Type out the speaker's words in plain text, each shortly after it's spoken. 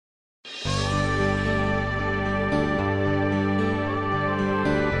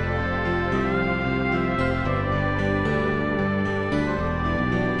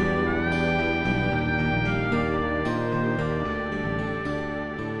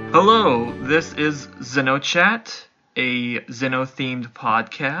Hello, this is XenoChat, a Xeno-themed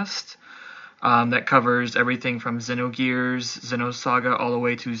podcast that covers everything from Xenogears, Xenosaga, all the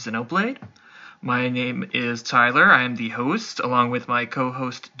way to Xenoblade. My name is Tyler. I am the host, along with my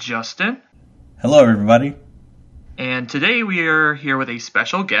co-host Justin. Hello, everybody. And today we are here with a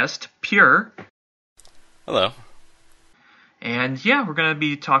special guest, Pure. Hello. And yeah, we're going to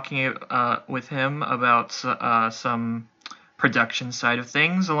be talking with him about some production side of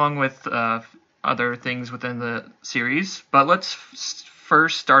things, along with other things within the series. But let's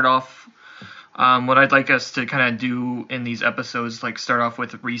first start off. What I'd like us to kind of do in these episodes, like start off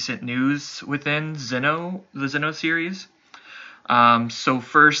with recent news within the Xeno series. So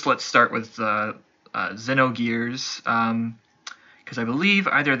first, let's start with Xenogears. Because I believe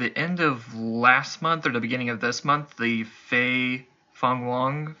either the end of last month or the beginning of this month, the Fei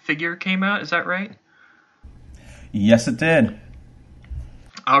Fong-Wong figure came out. Is that right? Yes, it did.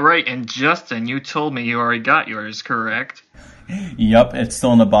 All right, and Justin, you told me you already got yours, correct? Yup, it's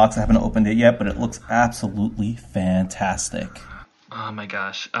still in the box. I haven't opened it yet, but it looks absolutely fantastic. Oh my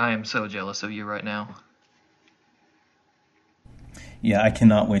gosh, I am so jealous of you right now. Yeah, I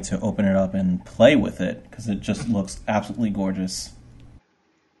cannot wait to open it up and play with it, because it just looks absolutely gorgeous.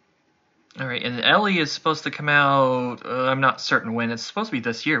 All right, and Ellie is supposed to come out, I'm not certain when. It's supposed to be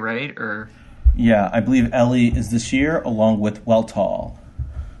this year, right? Or Yeah, I believe Ellie is this year, along with Weltall.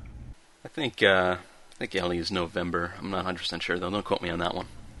 I think Ellie is November. I'm not 100% sure, though. Don't quote me on that one.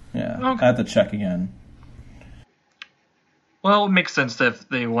 Yeah, Okay. I have to check again. Well, it makes sense if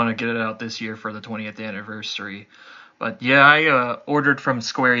they want to get it out this year for the 20th anniversary. But yeah, I ordered from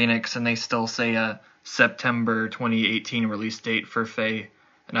Square Enix, and they still say a September 2018 release date for Fei,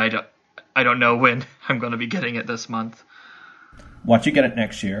 and I don't know when I'm going to be getting it this month. Watch you get it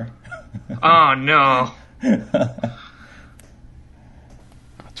next year. Oh no!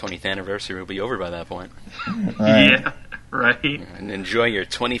 20th anniversary will be over by that point. Right. Yeah, right. And enjoy your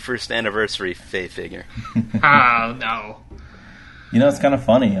 21st anniversary Fei figure. Oh no! You know, it's kind of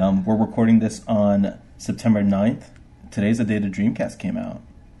funny. We're recording this on September 9th. Today's the day the Dreamcast came out.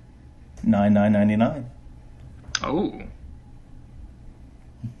 9/9/99. Oh.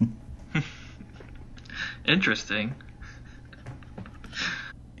 Interesting.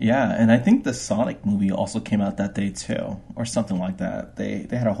 Yeah, and I think the Sonic movie also came out that day too, or something like that. They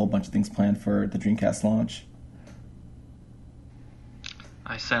had a whole bunch of things planned for the Dreamcast launch.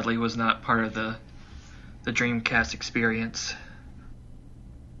 I sadly was not part of the Dreamcast experience.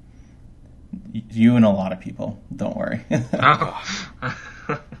 You and a lot of people, don't worry. Oh.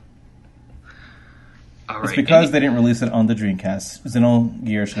 All right. It's because they didn't release it on the Dreamcast.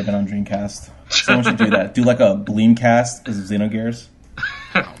 Xenogears should have been on Dreamcast. Someone should do that. Do like a Bleemcast as Xenogears.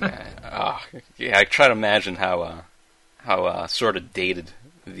 Oh, man. Yeah, I try to imagine how sort of dated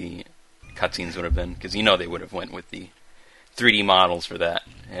the cutscenes would have been, because you know they would have went with the 3D models for that,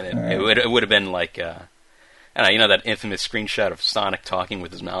 and it would have been like, I don't know, you know that infamous screenshot of Sonic talking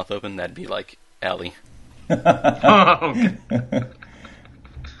with his mouth open? That'd be like Ellie. Oh, okay.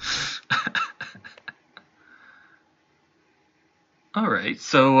 All right.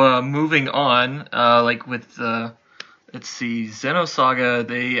 So moving on, like with let's see, Xenosaga,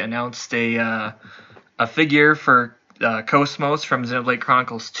 they announced a figure for Cosmos from Xenoblade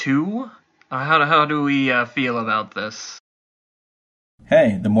Chronicles 2. How do we feel about this?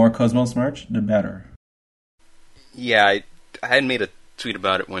 Hey, the more Cosmos merch, the better. Yeah, I had made a tweet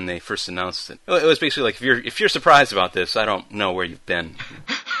about it when they first announced it. It was basically like, if you're surprised about this, I don't know where you've been.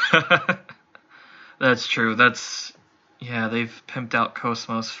 That's true. Yeah, they've pimped out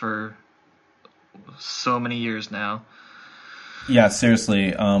Cosmos for so many years now. Yeah,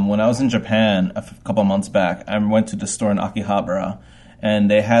 seriously. When I was in Japan a couple months back, I went to the store in Akihabara,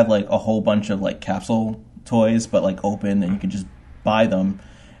 and they had like a whole bunch of like capsule toys, but like open, and you could just buy them.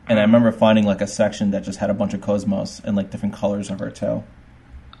 And I remember finding like a section that just had a bunch of Cosmos and like different colors of her too.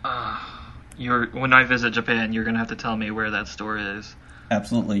 When I visit Japan, you're gonna have to tell me where that store is.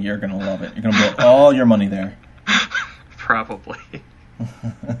 Absolutely, you're gonna love it. You're gonna blow all your money there. Probably.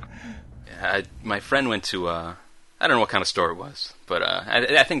 My friend went to, I don't know what kind of store it was, but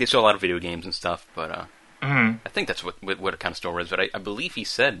I think they sell a lot of video games and stuff, but I think that's what kind of store it is, but I believe he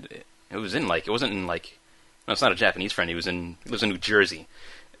said it was in like, it wasn't in like, no, it's not a Japanese friend, he lives in New Jersey,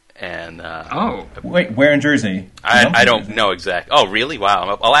 and wait, where in Jersey? I don't know exactly. Oh, really?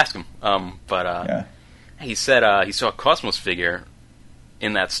 Wow, I'll ask him. Yeah. He said he saw a Cosmos figure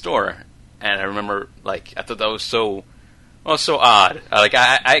in that store, and I remember, like, I thought that was so odd. Like,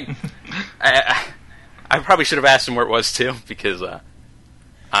 I probably should have asked him where it was too, because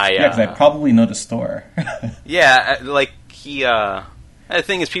because I probably know the store. yeah, like he The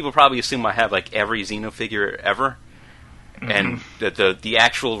thing is, people probably assume I have like every Xenofigure ever, and the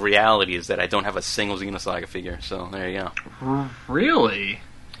actual reality is that I don't have a single Xenosaga figure. So there you go. Really?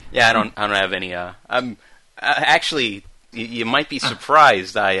 Yeah, I don't have any. I'm actually. You might be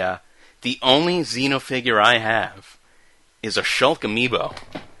surprised. The only Xenofigure I have is a Shulk amiibo.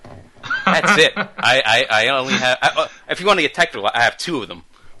 That's it. I only have. If you want to get technical, I have 2 of them,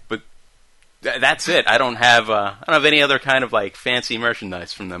 but that's it. I don't have any other kind of like fancy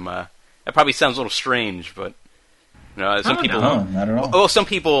merchandise from them. That probably sounds a little strange, but some people. No, not at all. Well, some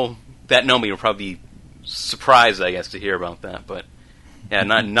people that know me will probably be surprised, I guess, to hear about that. But yeah,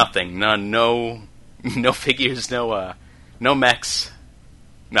 nothing. No figures. No mechs.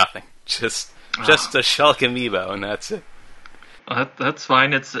 Nothing. Just a Shulk amiibo, and that's it. That's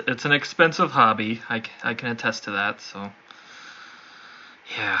fine. It's an expensive hobby. I can attest to that. So,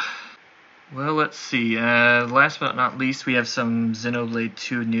 yeah. Well, let's see. Last but not least, we have some Xenoblade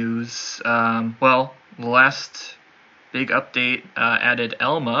 2 news. The last big update added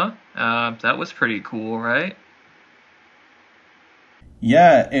Elma. That was pretty cool, right?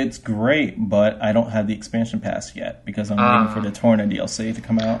 Yeah, it's great, but I don't have the expansion pass yet because I'm waiting for the Torna DLC to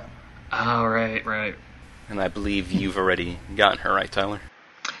come out. Oh, right. And I believe you've already gotten her, right, Tyler?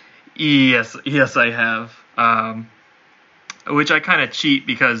 Yes, I have. Which I kind of cheat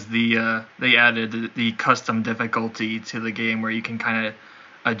because they added the custom difficulty to the game where you can kind of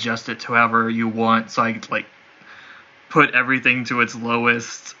adjust it to however you want. So I like put everything to its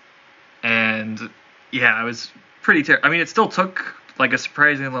lowest, and yeah, I was pretty terrible. I mean, it still took like a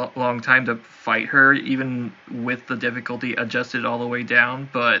surprisingly long time to fight her, even with the difficulty adjusted all the way down.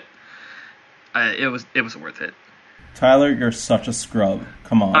 But it was worth it. Tyler, you're such a scrub.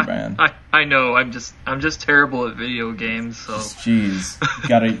 Come on, man. I know. I'm just terrible at video games. So jeez, you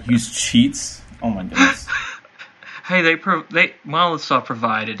gotta use cheats. Oh my goodness. Hey, Molotov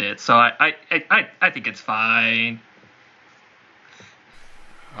provided it, so I think it's fine.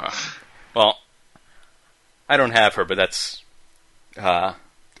 Well, I don't have her, but that's. I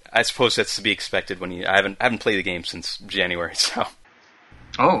suppose that's to be expected when I haven't played the game since January. So.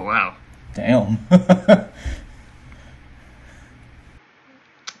 Oh wow. Damn.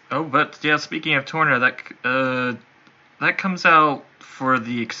 Oh, but yeah. Speaking of Torna, that comes out for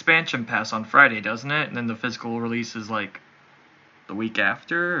the expansion pass on Friday, doesn't it? And then the physical release is like the week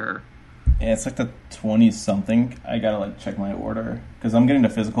after, or? Yeah, it's like the 20-something. I gotta like check my order because I'm getting the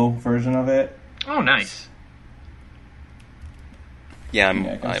physical version of it. Oh, nice. Yeah,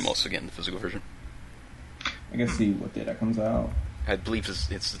 I'm also getting the physical version. I can see what day that comes out. I believe it's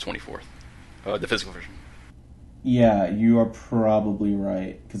the 24th. The physical version. Yeah, you are probably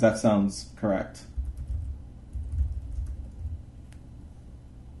right because that sounds correct.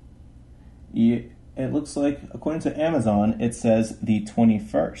 Yeah, it looks like, according to Amazon, it says the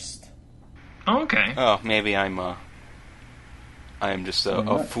 21st. Oh, okay. Oh, maybe I'm just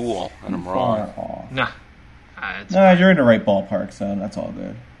a fool and I'm wrong. Nah. You're in the right ballpark, so that's all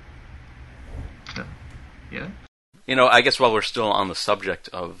good. Yeah. I guess while we're still on the subject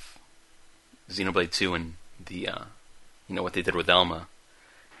of Xenoblade 2 and the, what they did with Elma,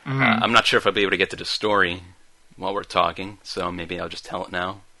 I'm not sure if I'll be able to get to the story while we're talking, so maybe I'll just tell it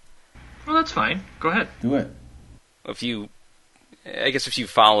now. Well, that's fine. Go ahead. Do it. If you've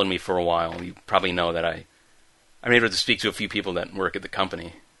followed me for a while, you probably know that I'm able to speak to a few people that work at the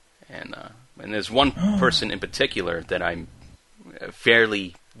company, and there's one person in particular that I'm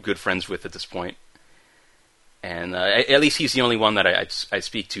fairly good friends with at this point, and at least he's the only one that I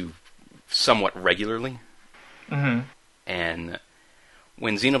speak to somewhat regularly. Mm-hmm. And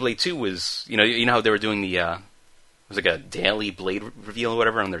when Xenoblade 2 was, you know how they were doing the it was like a daily Blade reveal or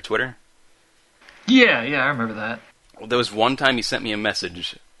whatever on their Twitter. Yeah, I remember that. Well, there was one time he sent me a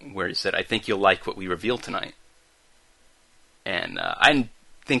message where he said, "I think you'll like what we revealed tonight." And I didn't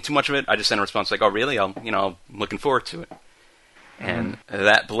think too much of it. I just sent a response like, "Oh, really? I'm looking forward to it." And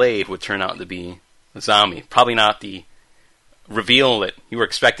that Blade would turn out to be Azami. Probably not the reveal that you were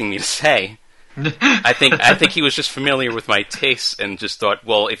expecting me to say. I think he was just familiar with my tastes and just thought,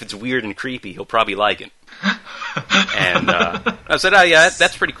 well, if it's weird and creepy, he'll probably like it. And I said, "Oh yeah,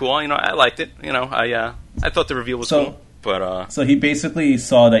 that's pretty cool. I liked it. I thought the reveal was cool." But so he basically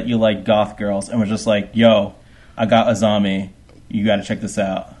saw that you like goth girls and was just like, "Yo, I got Azami. You got to check this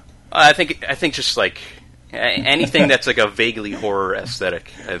out." I think just like anything that's like a vaguely horror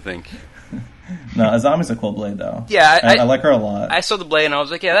aesthetic. I think. No, Azami's a cool Blade though. Yeah, I like her a lot. I saw the Blade and I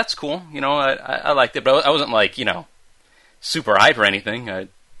was like, "Yeah, that's cool." I liked it, but I wasn't like super hype or anything. I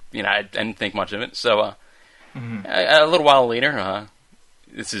didn't think much of it. So a little while later,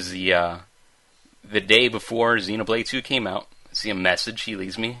 this is the day before Xenoblade 2 came out, see a message he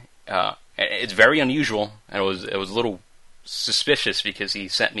leaves me. It's very unusual, and it was a little suspicious because he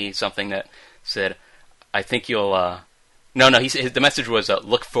sent me something that said, "I think you'll." The message was,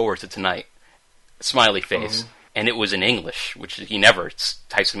 "Look forward to tonight," smiley face, and it was in English, which he never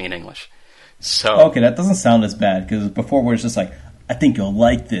types to me in English. So okay, that doesn't sound as bad because before where it's just like, "I think you'll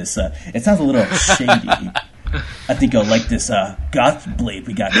like this." It sounds a little shady. I think you'll like this goth blade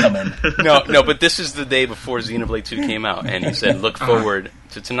we got coming. No, but this is the day before Xenoblade 2 came out, and he said, "Look forward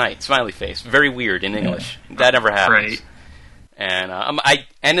to tonight." Smiley face, very weird in English. That never happens. Right.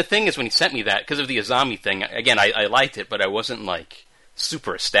 And the thing is, when he sent me that, because of the Azami thing, again, I liked it, but I wasn't like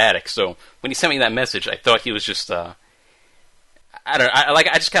super ecstatic. So when he sent me that message, I thought he was just I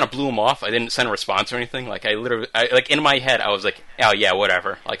just kind of blew him off. I didn't send a response or anything. Like I literally, in my head, I was like, "Oh yeah,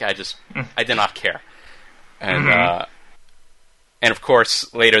 whatever." Like I did not care. And and of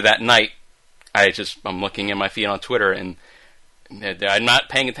course, later that night, I'm looking at my feed on Twitter, and I'm not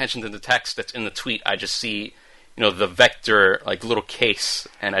paying attention to the text that's in the tweet. I just see, the vector like little case,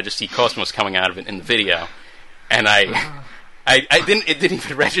 and I just see Cosmos coming out of it in the video, and it didn't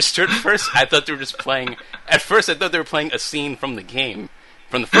even register at first. I thought they were just playing. At first, I thought they were playing a scene from the game,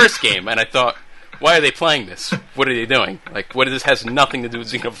 from the first game, and I thought, why are they playing this? What are they doing? Like, this has nothing to do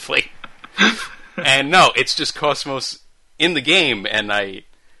with Xenoblade. And no, it's just Cosmos in the game, and I'm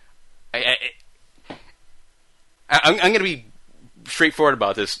going to be straightforward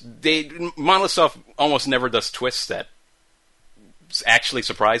about this. Monolith Soft almost never does twists that actually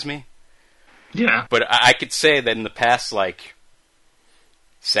surprise me. Yeah. But I could say that in the past,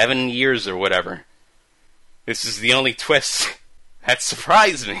 7 years or whatever, this is the only twist that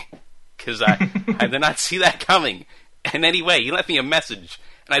surprised me. Because I did not see that coming. And anyway, he left me a message,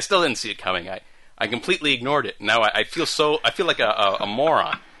 and I still didn't see it coming. I completely ignored it. Now I feel like a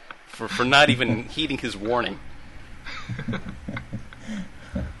moron for not even heeding his warning.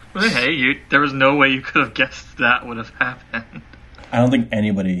 Well, hey, there was no way you could have guessed that would have happened. I don't think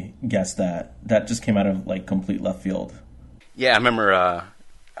anybody guessed that. That just came out of complete left field. Yeah, I remember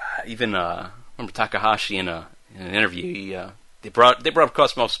Takahashi in an interview. They brought up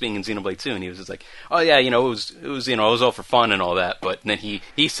Cosmos being in Xenoblade 2, and he was just like, "Oh yeah, it was all for fun and all that." But then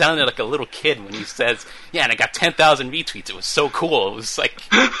he sounded like a little kid when he says, "Yeah, and I got 10,000 retweets. It was so cool." It was like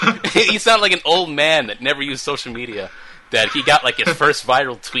he sounded like an old man that never used social media. That he got his first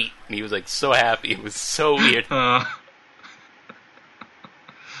viral tweet, and he was so happy. It was so weird. Yeah,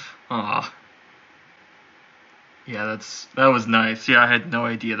 that was nice. Yeah, I had no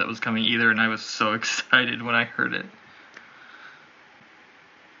idea that was coming either, and I was so excited when I heard it.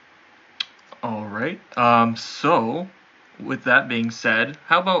 All right. So, with that being said,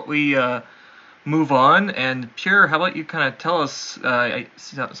 how about we move on? And Pure, how about you kind of tell us? It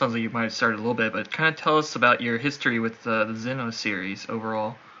sounds like you might have started a little bit, but kind of tell us about your history with the Xeno series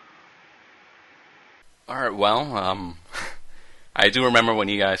overall. All right. Well, I do remember when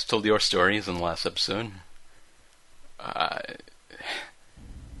you guys told your stories in the last episode. How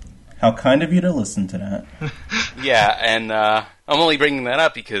kind of you to listen to that. Yeah, and I'm only bringing that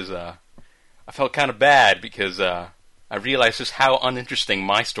up because I felt kind of bad because I realized just how uninteresting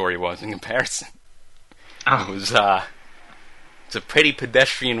my story was in comparison. Oh. It was it's a pretty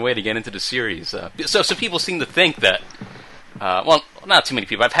pedestrian way to get into the series. So people seem to think that, well, not too many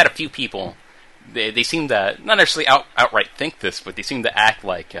people. I've had a few people. They seem to not necessarily outright think this, but they seem to act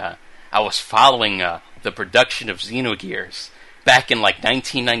like I was following the production of Xenogears back in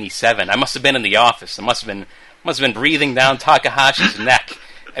 1997. I must have been in the office. I must have been breathing down Takahashi's neck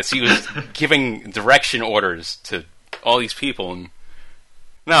as he was giving direction orders to all these people. And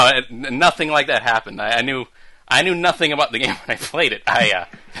no, nothing like that happened. I knew nothing about the game when I played it. I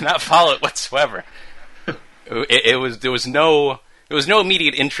did not follow it whatsoever. There was no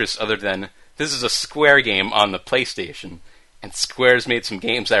immediate interest other than this is a Square game on the PlayStation, and Square's made some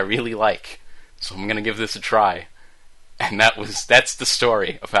games I really like, so I'm gonna give this a try. And that's the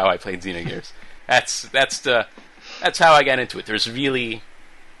story of how I played Xenogears. That's how I got into it. There's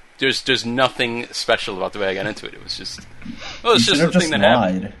nothing special about the way I got into it. It was just the thing that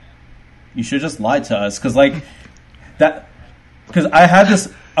happened. You should have just lied to us, because I have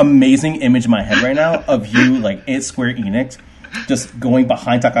this amazing image in my head right now of you at Square Enix just going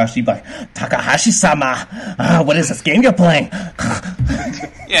behind Takahashi like, "Takahashi-sama, what is this game you're playing?"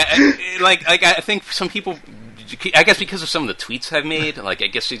 Yeah, I think some people, I guess because of some of the tweets I've made, I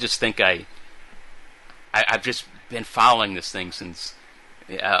guess they just think I've just been following this thing since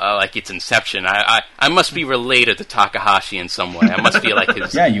its inception. I must be related to Takahashi in some way. I must be like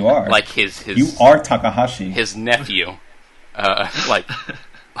his. Yeah, you are. His. You are Takahashi. His nephew.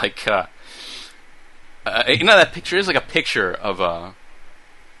 that picture is like a picture of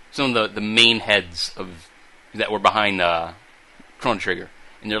some of the main heads of that were behind Chrono Trigger,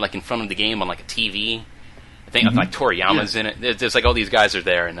 and they're like in front of the game on like a TV. I think like Toriyama's in it. There's like all these guys are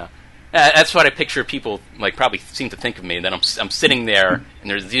there, and that's what I picture people like probably seem to think of me. And then I'm sitting there, and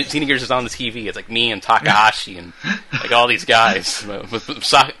there's Xenogears is on the TV. It's like me and Takahashi and like all these guys.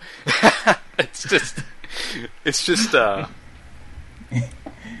 It's just.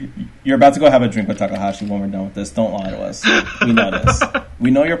 You're about to go have a drink with Takahashi when we're done with this. Don't lie to us. We know this.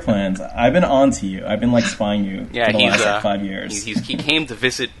 We know your plans. I've been on to you. I've been like spying you for the last like 5 years. He came to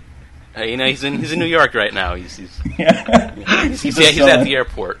visit. He's in New York right now. He's at the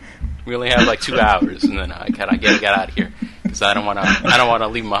airport. We only have like 2 hours, and then I gotta get out of here because I don't want to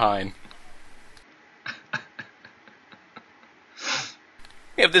leave him behind.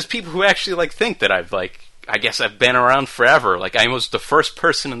 Yeah, there's people who actually like think that I guess I've been around forever. Like I was the first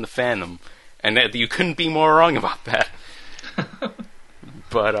person in the fandom, and that you couldn't be more wrong about that.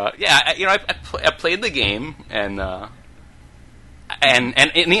 But I played the game, and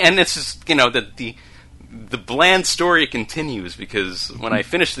it's just the bland story continues because when I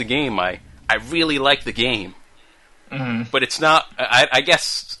finished the game, I really liked the game. Mm-hmm. But it's not. I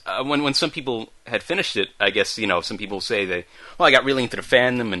guess when some people had finished it, I guess some people say I got really into the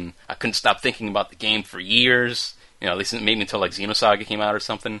fandom and I couldn't stop thinking about the game for years. At least maybe until like Xenosaga came out or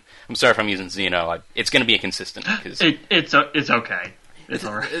something. I'm sorry if I'm using Xeno. It's going to be inconsistent because it's okay. It's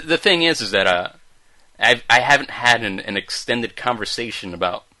all right. The thing is that I haven't had an extended conversation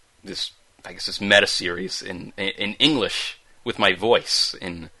about this. I guess this meta series in English with my voice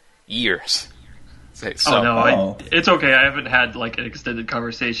in years. So, it's okay. I haven't had like an extended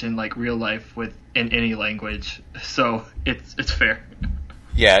conversation like real life in any language, so it's fair.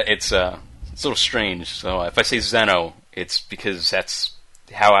 Yeah, it's a little strange. So if I say Zeno, it's because that's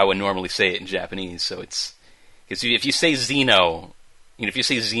how I would normally say it in Japanese. So it's if you say Xeno, if you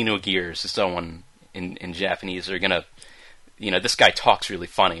say Xenogears to someone in Japanese, they're gonna, this guy talks really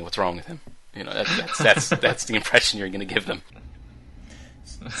funny. What's wrong with him? That's the impression you're gonna give them.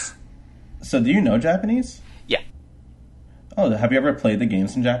 So do you know Japanese? Yeah. Oh, have you ever played the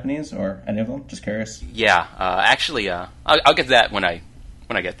games in Japanese or any of them? Just curious. Yeah, actually, I'll get that when I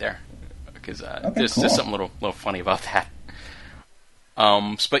get there because there's something a little funny about that.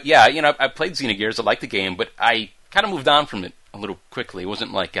 But yeah, I played Xenogears. I liked the game, but I kind of moved on from it a little quickly. It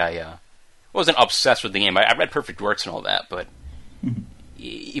wasn't like I wasn't obsessed with the game. I read Perfect Works and all that, but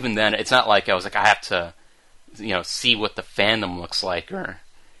even then, it's not like I was like I have to, see what the fandom looks like or.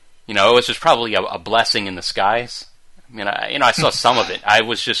 It was just probably a blessing in disguise. I mean, I saw some of it. I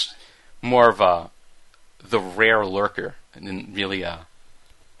was just more of the rare lurker, and didn't really, I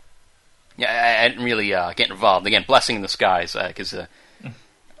didn't really get involved. Again, blessing in disguise, because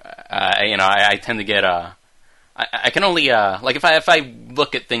I tend to get I can only like if I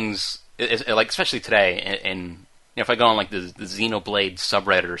look at things like especially today, and if I go on like the Xenoblade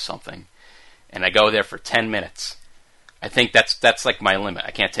subreddit or something, and I go there for 10 minutes. I think that's like my limit.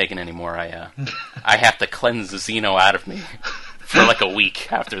 I can't take it anymore. I have to cleanse the Xeno out of me for like a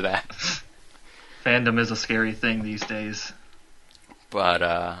week after that. Fandom is a scary thing these days.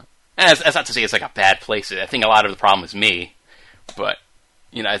 But that's not to say it's like a bad place. I think a lot of the problem is me, but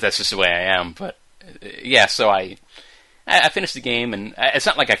that's just the way I am. But yeah, so I finished the game, and it's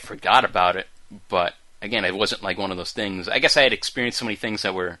not like I forgot about it. But again, it wasn't like one of those things. I guess I had experienced so many things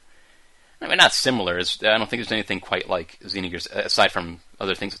that were. I mean, not similar. I don't think there's anything quite like Xenogears, aside from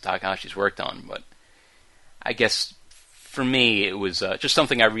other things that Takahashi's worked on. But I guess for me, it was just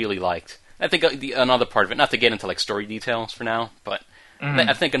something I really liked. I think another part of it, not to get into like story details for now, but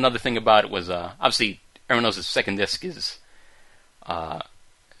I think another thing about it was obviously everyone knows the second disc is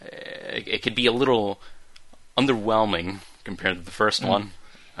it could be a little underwhelming compared to the first one.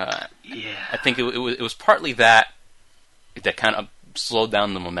 Yeah, I think it was partly that kind of slowed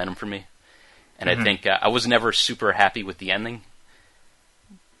down the momentum for me. And I think I was never super happy with the ending,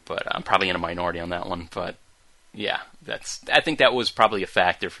 but I'm probably in a minority on that one. But yeah, I think that was probably a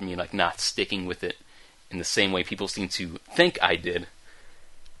factor for me, like not sticking with it in the same way people seem to think I did,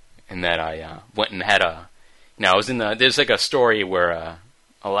 and that I went and had I was in there's like a story where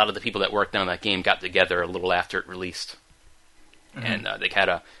a lot of the people that worked on that game got together a little after it released, and they had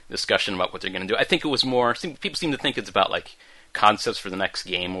a discussion about what they're going to do. I think it was more people seem to think it's about like concepts for the next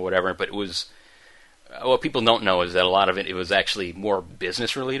game or whatever, but it was. What people don't know is that a lot of it was actually more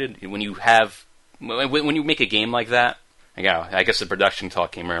business related. When you make a game like that, I guess the production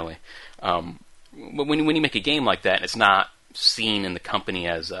talk came early. When you make a game like that, it's not seen in the company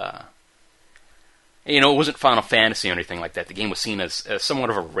as it wasn't Final Fantasy or anything like that. The game was seen as somewhat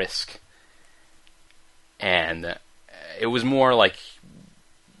of a risk, and it was more like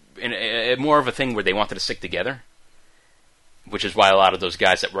more of a thing where they wanted to stick together, which is why a lot of those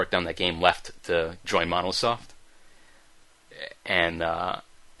guys that worked on that game left to join Monolith. And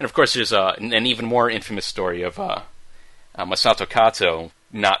of course, there's an even more infamous story of Masato Kato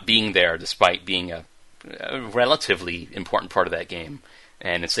not being there despite being a relatively important part of that game.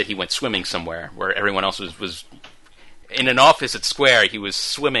 And instead he went swimming somewhere where everyone else was in an office at Square. He was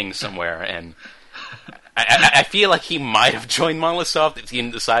swimming somewhere, and I feel like he might have joined Monolith Soft if he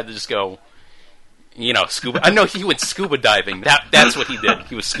didn't decide to just go, scuba. I know he went scuba diving. That's what he did.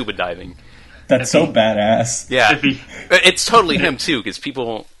 He was scuba diving. That's so badass. Yeah, it's totally him too. Because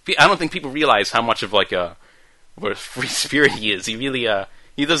I don't think people realize how much of like a free spirit he is. He really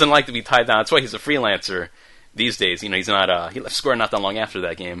he doesn't like to be tied down. That's why he's a freelancer these days. He's not. He left Square not that long after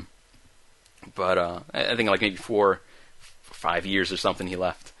that game, but I think like maybe 4 or 5 years or something he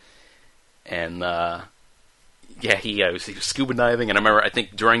left, and he was scuba diving. And I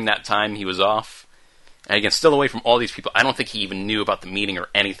think during that time he was off, and again still away from all these people. I don't think he even knew about the meeting or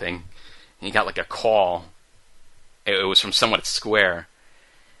anything. And he got like a call. It was from someone at Square,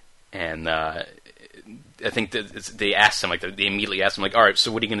 and I think that they asked him, they immediately asked him, all right,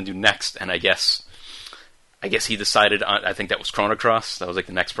 so what are you going to do next? And I guess he decided on, I think that was Chrono Cross. That was like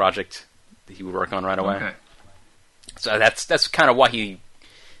the next project that he would work on right away. Okay. So that's kind of why he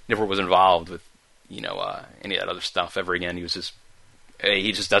never was involved with any of that other stuff ever again. He just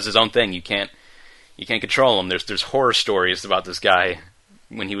does his own thing. You can't control him. There's horror stories about this guy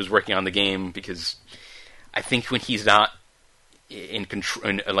when he was working on the game, because I think when he's not in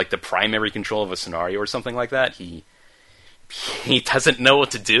control, like the primary control of a scenario or something like that, he doesn't know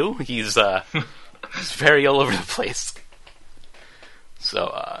what to do. He's very all over the place.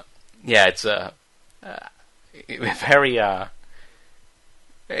 So it's very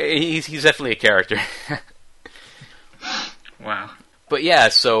he's definitely a character. Wow. But yeah,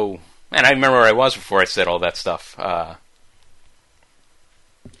 so man, I remember where I was before I said all that stuff.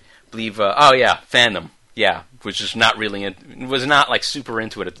 Believe fandom, was just not really was not like super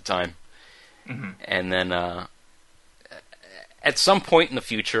into it at the time. Mm-hmm. And then at some point in the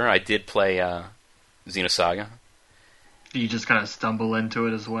future I did play Xenosaga. Do you just kind of stumble into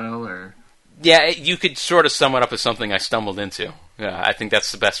it as well, or? Yeah, you could sort of sum it up as something I stumbled into. Yeah, I think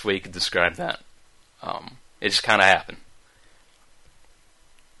that's the best way you could describe that. It just kind of happened.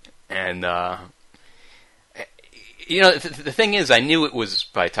 And the thing is, I knew it was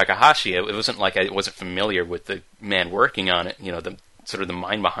by Takahashi. It wasn't like I wasn't familiar with the man working on it, the sort of the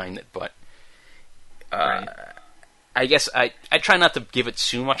mind behind it. But Right. I guess I try not to give it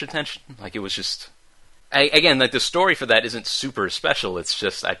too much attention. Like, it was just... Again, like, the story for that isn't super special. It's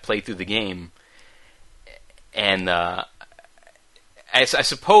just I played through the game. And I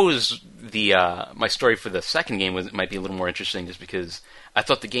suppose my story for the second game might be a little more interesting, just because I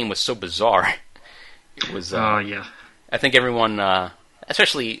thought the game was so bizarre. It was... yeah. I think everyone,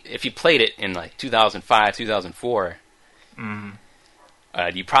 especially if you played it in like 2005, 2004,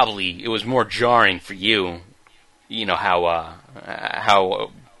 you probably, it was more jarring for you. How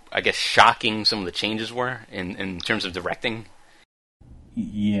I guess shocking some of the changes were in terms of directing.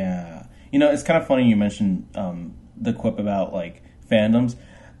 Yeah, it's kind of funny you mentioned the quip about like fandoms.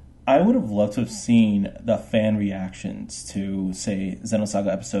 I would have loved to have seen the fan reactions to, say,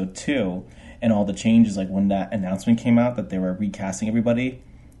 Xenosaga Episode 2 and all the changes, like when that announcement came out that they were recasting everybody.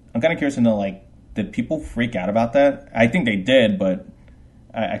 I'm kind of curious to know, like, did people freak out about that? I think they did, but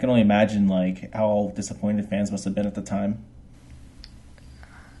I can only imagine, like, how disappointed fans must have been at the time.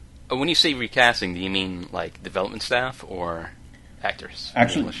 When you say recasting, do you mean, like, development staff or actors?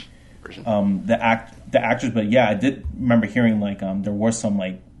 Actually, English version? The actors, but yeah, I did remember hearing, like, there were some,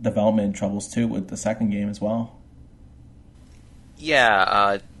 like, development troubles, too, with the second game as well.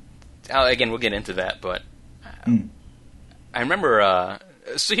 Yeah, again, we'll get into that, but I remember.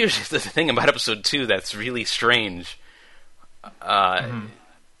 So here's the thing about Episode 2 that's really strange. I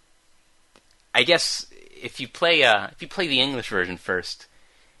guess if you play the English version first,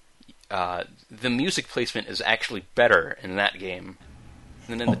 the music placement is actually better in that game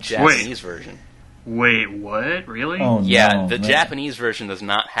than in the Japanese version. Wait, what? Really? Oh, Yeah, no, the Japanese version does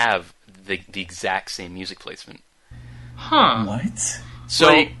not have the exact same music placement. Huh. What?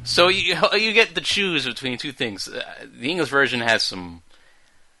 So you get to choose between two things. The English version has some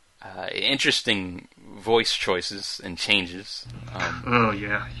interesting voice choices and changes. Oh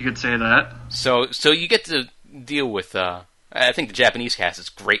yeah, you could say that. So you get to deal with. I think the Japanese cast is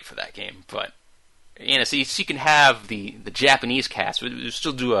great for that game, but so you can have the Japanese cast. They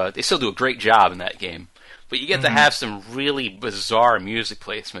still do a great job in that game, but you get to have some really bizarre music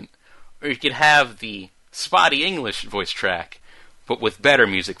placement, or you could have the spotty English voice track, but with better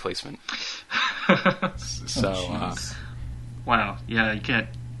music placement. So, wow, yeah, you can't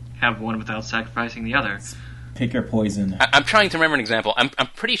have one without sacrificing the other. Pick your poison. I'm trying to remember an example. I'm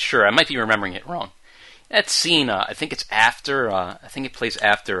pretty sure I might be remembering it wrong. That scene, I think it's after. I think it plays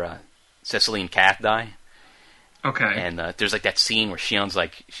after Cecily and Kath die. Okay. And there's like that scene where she's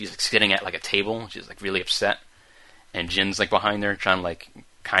like sitting at like a table. She's like really upset, and Jin's like behind her trying to like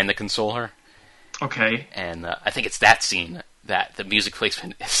kind of console her. Okay. And I think it's that scene that the music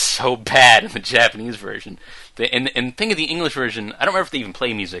placement is so bad in the Japanese version. And think of the English version. I don't remember if they even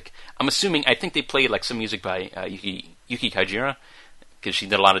play music. I think they played like some music by Yuki Kajiura, because she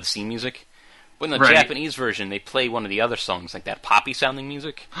did a lot of the scene music. But in the Japanese version, they play one of the other songs, like that poppy-sounding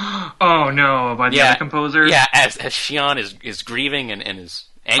music. Oh no, by the other composer? Yeah, as Shion is grieving and is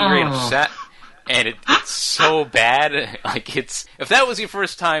angry and upset. And it's so bad. Like, if that was your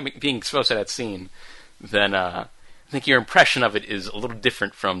first time being exposed to that scene, then I think your impression of it is a little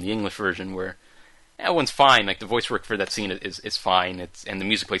different from the English version, where that one's fine. Like, the voice work for that scene is fine, and the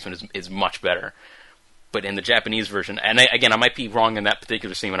music placement is much better. But in the Japanese version, and I might be wrong in that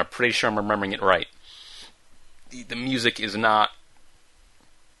particular scene, but I'm pretty sure I'm remembering it right. The music is not.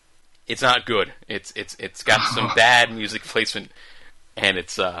 It's not good. It's got some bad music placement, and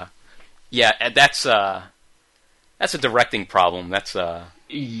it's that's a directing problem. That's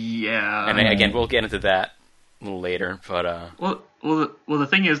yeah. And again, we'll get into that a little later. But well, the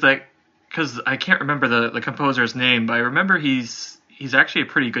thing is that, because I can't remember the composer's name, but I remember he's actually a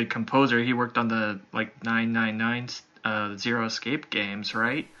pretty good composer. He worked on the 999 Zero Escape games,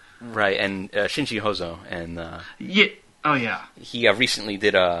 right? Right, and Shinji Hozo, and yeah, oh yeah, he recently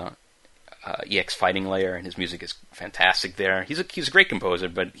did EX Fighting Layer, and his music is fantastic there. He's a great composer,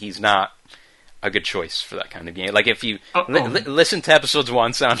 but he's not a good choice for that kind of game. Like, if you listen to episodes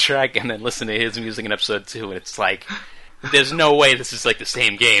 1 soundtrack and then listen to his music in episode 2, and it's like, there's no way this is like the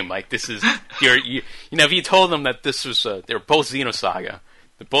same game. Like, this is if you told them that this was they were both Xenosaga,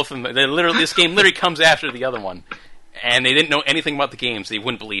 both of them, this game literally comes after the other one, and they didn't know anything about the games, they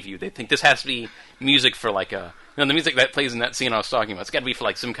wouldn't believe you. They think this has to be music for like the music that plays in that scene I was talking about. It's got to be for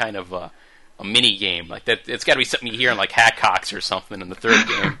like some kind of a mini game like that. It's got to be something you hear in like Hackocks or something in the third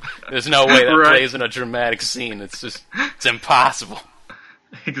game. There's no way that plays in a dramatic scene. It's impossible.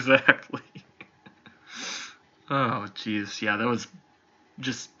 Exactly. Oh, jeez. Yeah, that was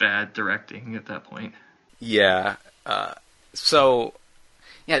just bad directing at that point. Yeah. So,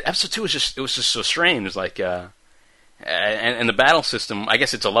 yeah, episode 2 was just so strange. It was like, and the battle system, I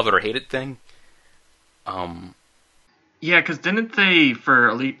guess it's a love it or hate it thing. Yeah, because didn't they,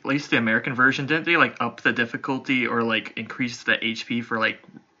 for at least the American version, didn't they like up the difficulty or like increase the HP for like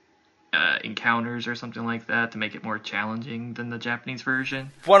encounters or something like that to make it more challenging than the Japanese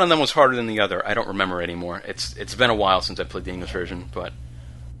version? One of them was harder than the other. I don't remember anymore. It's been a while since I played the English version, but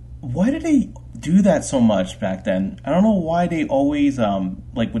why did they do that so much back then? I don't know why they always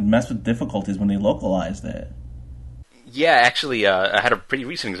would mess with difficulties when they localized it. Yeah, actually, I had a pretty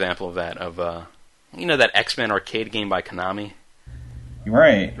recent example of that. That X-Men arcade game by Konami?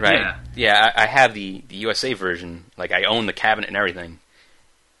 Right. Yeah, I have the USA version. Like, I own the cabinet and everything.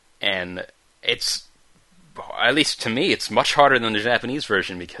 And it's, at least to me, it's much harder than the Japanese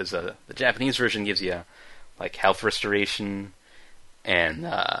version, because the Japanese version gives you, like, health restoration, and,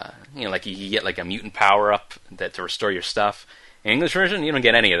 like, you get, like, a mutant power-up to restore your stuff. In the English version, you don't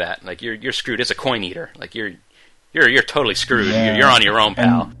get any of that. Like, you're screwed. It's a coin eater. Like, you're totally screwed. Yeah. You're on your own,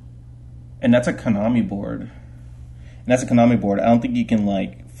 pal. And that's a Konami board. I don't think you can,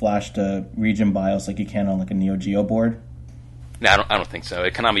 like, flash the region BIOS like you can on, like, a Neo Geo board. No, I don't think so.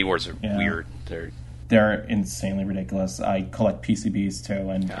 Konami boards are weird. They're insanely ridiculous. I collect PCBs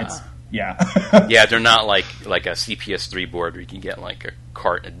too, and it's yeah, they're not like a CPS3 board where you can get like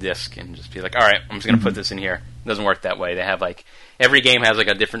a disc and just be like, all right, I'm just gonna put this in here. It doesn't work that way. They have like every game has like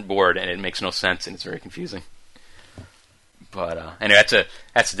a different board, and it makes no sense, and it's very confusing. But anyway,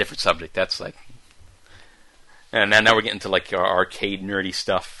 that's a different subject. That's like, and now we're getting to like our arcade nerdy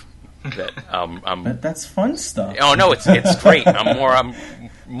stuff. That's fun stuff. Oh no, it's great. I'm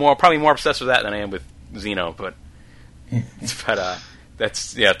probably more obsessed with that than I am with Xeno, but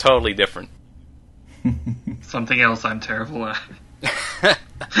that's totally different. Something else I'm terrible at.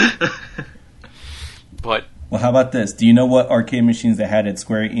 But well, how about this? Do you know what arcade machines they had at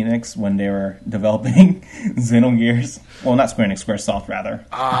Square Enix when they were developing Xenogears? Well, not Square Enix, Squaresoft rather.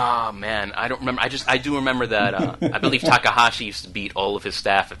 Oh man, I don't remember. I do remember that. I believe Takahashi used to beat all of his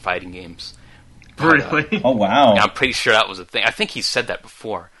staff at fighting games. But, really? Oh wow! I'm pretty sure that was a thing. I think he said that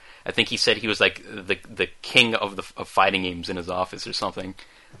before. I think he said he was like the king of fighting games in his office or something.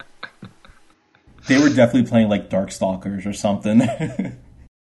 They were definitely playing like Darkstalkers or something.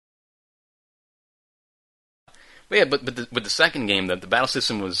 But yeah, but with the second game, the battle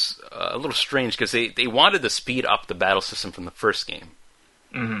system was a little strange because they wanted to speed up the battle system from the first game.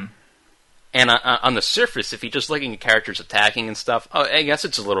 Mm-hmm. And on the surface, if you're just looking at characters attacking and stuff, I guess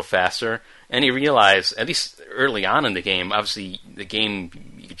it's a little faster. And you realize, at least early on in the game, obviously the game,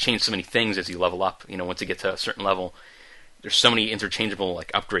 you can change so many things as you level up. You know, once you get to a certain level, there's so many interchangeable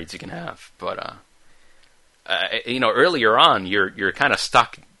like upgrades you can have. But you know, earlier on, you're kind of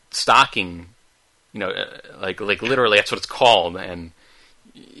stocking. You know, like literally that's what it's called, and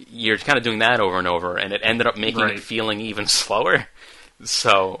you're kind of doing that over and over, and it ended up making it feeling even slower.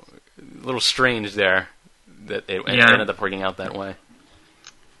 So, a little strange there that it ended up working out that way.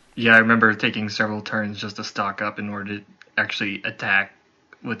 Yeah, I remember taking several turns just to stock up in order to actually attack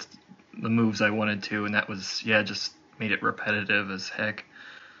with the moves I wanted to, and that was, just made it repetitive as heck.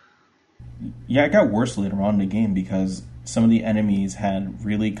 Yeah, it got worse later on in the game because some of the enemies had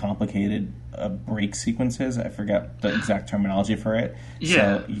really complicated break sequences. I forget the exact terminology for it.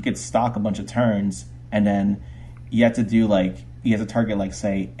 Yeah. So you could stock a bunch of turns, and then you have to do you have to target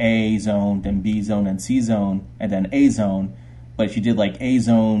say A zone, then B zone, and C zone, and then A zone. But if you did A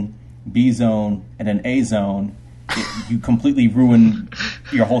zone, B zone, and then A zone, you completely ruin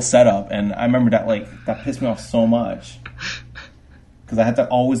your whole setup. And I remember that pissed me off so much. Because I had to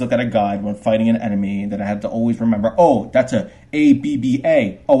always look at a guide when fighting an enemy, that I had to always remember, oh, that's a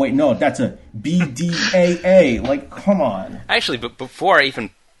A-B-B-A. Oh, wait, no, that's a B-D-A-A. Come on. Actually, but before I even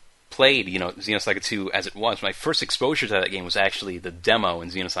played, Xenosaga 2 as it was, my first exposure to that game was actually the demo in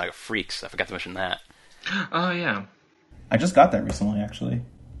Xenosaga Freaks. I forgot to mention that. Oh, yeah. I just got that recently, actually.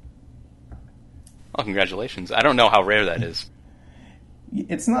 Oh, congratulations. I don't know how rare that is.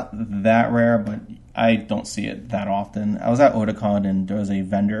 It's not that rare, but I don't see it that often. I was at Otakon, and there was a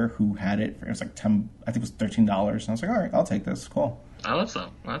vendor who had it. It was $10, I think it was $13. And I was like, all right, I'll take this. Cool. Oh,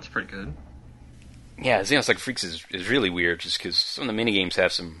 that's pretty good. Yeah, Xenosaga Freaks is really weird, just because some of the minigames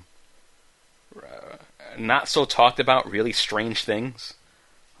have some not so talked about, really strange things.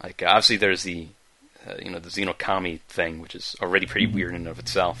 Obviously, there's the the Xenokami thing, which is already pretty weird in and of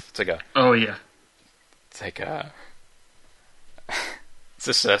itself. It's it's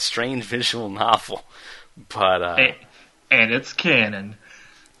just a strange visual novel, but and it's canon.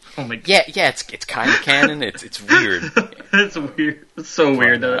 Oh my! Yeah, it's kind of canon. It's weird. It's weird. It's so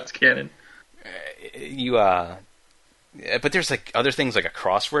weird that it's canon. But there's other things like a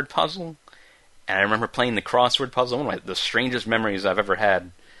crossword puzzle, and I remember playing the crossword puzzle. One of the strangest memories I've ever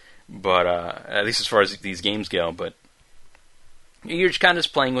had. But at least as far as these games go, but you're just kind of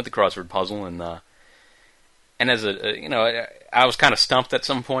just playing with the crossword puzzle, and as I was kind of stumped at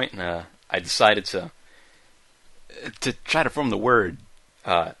some point, and I decided to try to form the word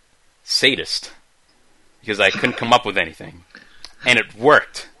sadist, because I couldn't come up with anything, and it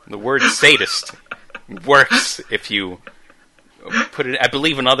worked. The word sadist works if you put it. I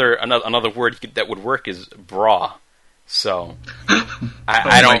believe another word that would work is bra. So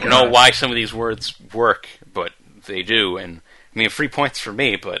I don't know why some of these words work, but they do, and I mean 3 points for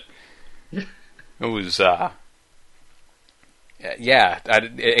me. But it was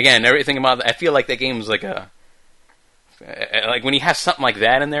again, everything about that, I feel like that game was like when you have something like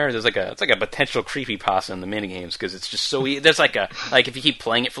that in there, there's it's like a potential creepypasta in the minigames, because it's just so there's if you keep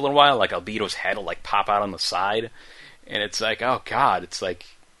playing it for a little while, Albedo's head will pop out on the side, and it's oh god, it's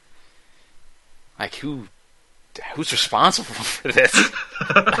who's responsible for this?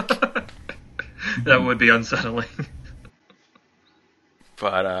 That would be unsettling.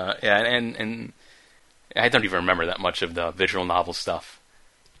 But and I don't even remember that much of the visual novel stuff.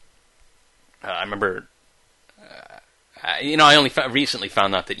 I remember, I only recently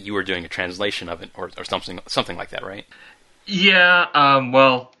found out that you were doing a translation of it, or something like that, right? Yeah.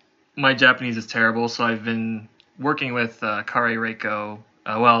 Well, my Japanese is terrible, so I've been working with Kare Reiko.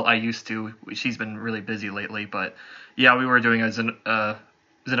 Well, I used to. She's been really busy lately, but yeah, we were doing a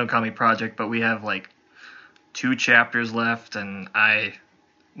Xenokami project, but we have 2 chapters left, and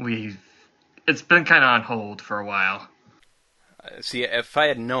it's been kind of on hold for a while. See, if I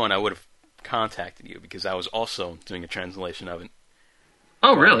had known, I would have contacted you, because I was also doing a translation of it.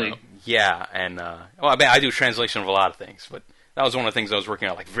 Oh, really? Yeah, and I do a translation of a lot of things, but that was one of the things I was working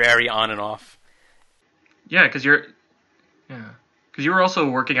on, very on and off. Yeah, because you were also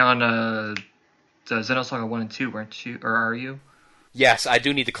working on the Xenosaga 1 and 2, weren't you? Or are you? Yes, I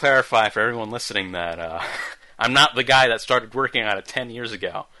do need to clarify for everyone listening that I'm not the guy that started working on it 10 years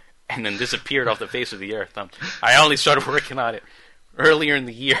ago and then disappeared off the face of the earth. I only started working on it earlier in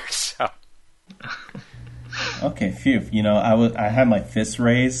the year, so... Okay, phew. I had my fists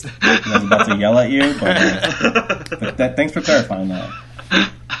raised. I was about to yell at you, but thanks for clarifying that.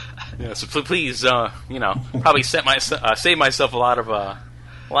 Yeah, so please, probably save myself a lot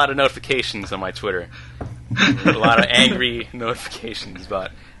of notifications on my Twitter, a lot of angry notifications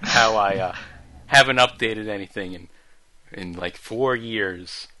about how I haven't updated anything in like 4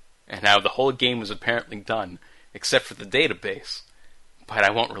 years, and how the whole game was apparently done except for the database, but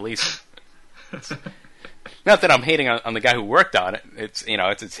I won't release it. Not that I'm hating on the guy who worked on it.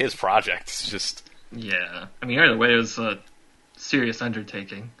 It's his project. It's just Yeah, I mean, either way, it was a serious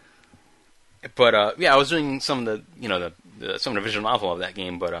undertaking. But I was doing some of some of the visual novel of that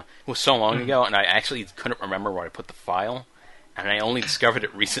game, but it was so long ago, and I actually couldn't remember where I put the file, and I only discovered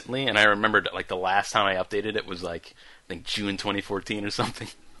it recently, and I remembered like the last time I updated it was like I think June 2014 or something.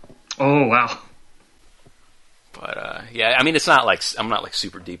 Oh wow! But I mean, it's not like I'm not like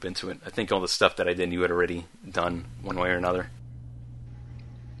super deep into it. I think all the stuff that I did, you had already done one way or another.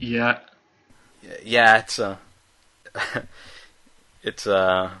 Yeah. Yeah, it's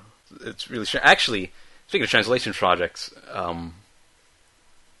really strange. Actually, speaking of translation projects, I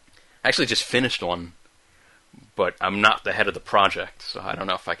actually just finished one, but I'm not the head of the project, so I don't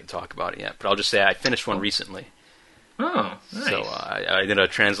know if I can talk about it yet. But I'll just say I finished one recently. Oh, nice. So I did a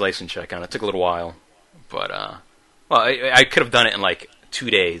translation check on it. It took a little while, but I could have done it in like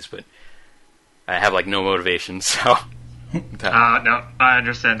 2 days, but I have like no motivation, so. No, I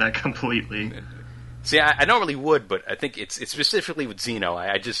understand that completely. See, I normally would, but I think it's specifically with Xeno.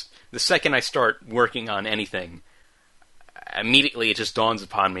 I just, the second I start working on anything, immediately it just dawns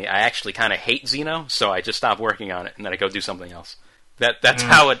upon me, I actually kind of hate Xeno, so I just stop working on it, and then I go do something else. That's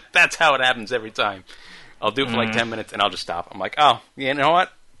how it happens every time. I'll do it for like 10 minutes, and I'll just stop. I'm like, oh, you know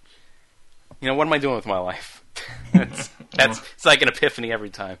what? What am I doing with my life? It's like an epiphany every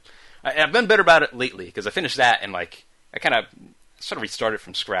time. I've been better about it lately, because I finished that, and like, I kind of sort of restarted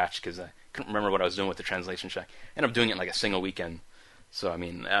from scratch, because I couldn't remember what I was doing with the translation check. I ended up doing it in like a single weekend. So, I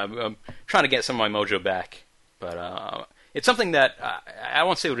mean, I'm trying to get some of my mojo back. But it's something that, I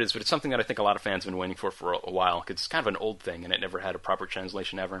won't say what it is, but it's something that I think a lot of fans have been waiting for a while. Because it's kind of an old thing, and it never had a proper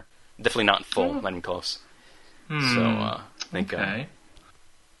translation ever. Definitely not in full, not even close. So, I think... Okay.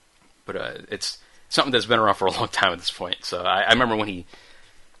 But it's something that's been around for a long time at this point. So, I remember when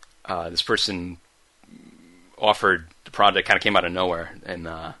this person offered the project, kind of came out of nowhere, and...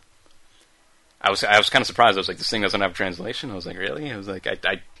 I was kind of surprised. I was like, this thing doesn't have a translation? I was like, really? I was like,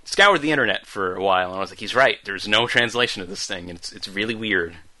 I scoured the internet for a while, and I was like, he's right. There's no translation of this thing, and it's really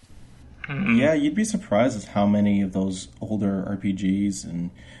weird. Yeah, you'd be surprised at how many of those older RPGs,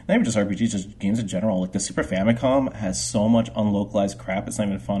 and not even just RPGs, just games in general, like the Super Famicom has so much unlocalized crap, it's not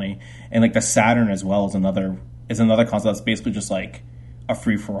even funny. And like the Saturn as well is another console that's basically just like a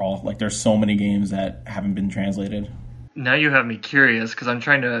free-for-all. Like there's so many games that haven't been translated. Now you have me curious, because I'm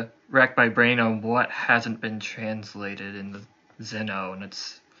trying to rack my brain on what hasn't been translated in the Xeno, and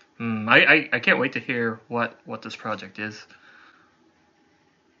it's I can't wait to hear what this project is.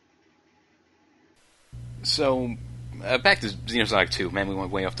 So back to Xenosaga 2. Man, we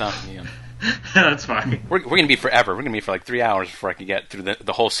went way off topic again. That's fine. We're going to be forever. We're going to be for like 3 hours before I can get through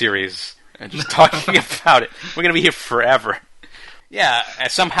the whole series and just talking about it. We're going to be here forever. Yeah,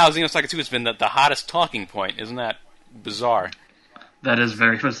 somehow Xenosaga 2 has been the hottest talking point. Isn't that bizarre? That is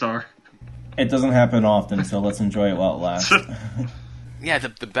very bizarre. It doesn't happen often, so let's enjoy it while it lasts. Yeah,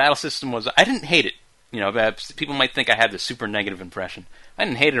 the battle system was... I didn't hate it. People might think I had this super negative impression. I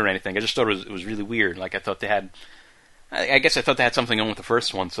didn't hate it or anything. I just thought it was really weird. Like, I thought they had... I guess I thought they had something on with the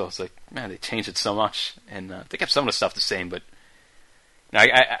first one, so it's like, man, they changed it so much. And they kept some of the stuff the same, but...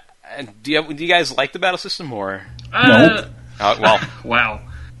 Do you guys like the battle system, or... Nope. Well... Wow.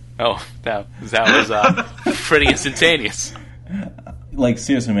 Oh, that was pretty instantaneous. Like,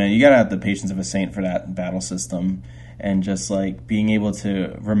 seriously, man, you gotta have the patience of a saint for that battle system. And just, like, being able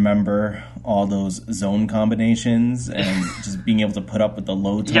to remember all those zone combinations and just being able to put up with the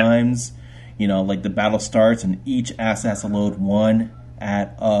load times. Like, the battle starts and each asset has to load one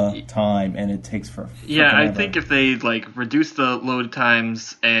at a time, and it takes for I think if they, like, reduced the load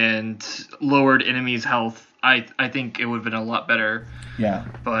times and lowered enemies' health, I think it would have been a lot better. Yeah.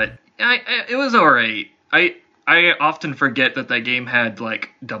 But it was alright. I often forget that game had,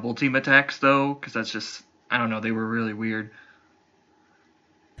 like, double team attacks, though, because that's just, I don't know, they were really weird.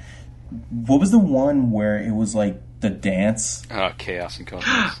 What was the one where it was, like, the dance? Oh, Chaos and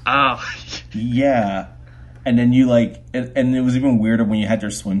Cosmos. Oh. Yeah. And then you, like, and it was even weirder when you had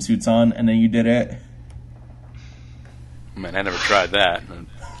your swimsuits on, and then you did it. Man, I never tried that.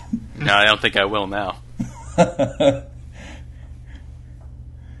 No, I don't think I will now.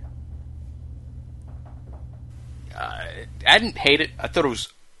 I didn't hate it. I thought it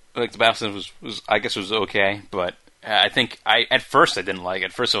was like the battle system was I guess it was okay, but I think at first I didn't like it.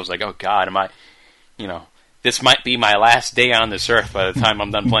 At first I was like, oh god, am I, this might be my last day on this earth by the time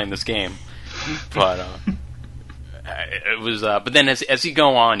I'm done playing this game. But it was. But then as you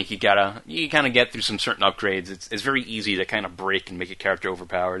go on, you kind of get through some certain upgrades. It's very easy to kind of break and make a character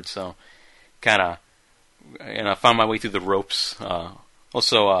overpowered. So kind of found my way through the ropes.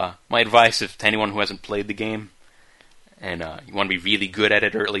 Also, my advice to anyone who hasn't played the game and you want to be really good at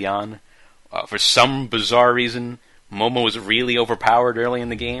it early on, for some bizarre reason, Momo is really overpowered early in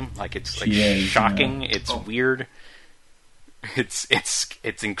the game. Like it's like shocking. Yeah. It's weird. It's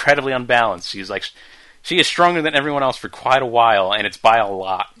incredibly unbalanced. She is stronger than everyone else for quite a while, and it's by a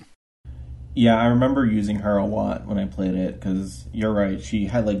lot. Yeah, I remember using her a lot when I played it, because you're right. She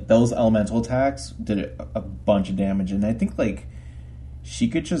had like those elemental attacks did a bunch of damage, and I think like she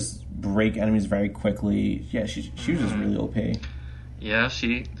could just break enemies very quickly. Yeah, she was just really OP. Yeah,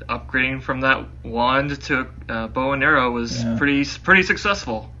 she upgrading from that wand to bow and arrow was pretty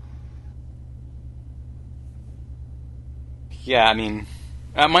successful. Yeah, I mean,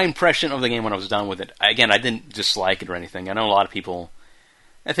 my impression of the game when I was done with it, again, I didn't dislike it or anything. I know a lot of people.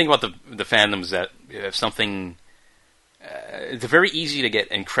 I think about the fandoms that if something, they're very easy to get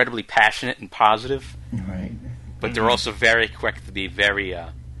incredibly passionate and positive, right? But they're also very quick to be very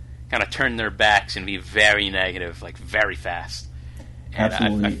kind of turn their backs and be very negative, like very fast. And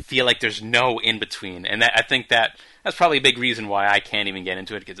Absolutely. I feel like there's no in between, and I think that's probably a big reason why I can't even get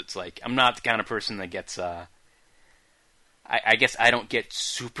into it, because it's like I'm not the kind of person that gets. I guess I don't get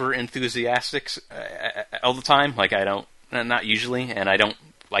super enthusiastic all the time. Like I don't, not usually, and I don't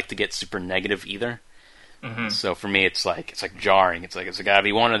like to get super negative either. Mm-hmm. So for me, it's like jarring. It's gotta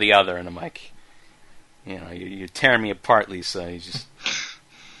be one or the other, and I'm like, you're tearing me apart, Lisa. You just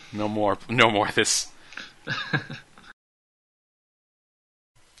no more of this.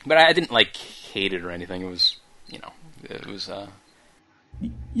 But I didn't hate it or anything. It was, it was.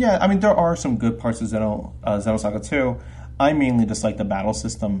 Yeah, I mean there are some good parts of Xenosaga 2. I mainly just like the battle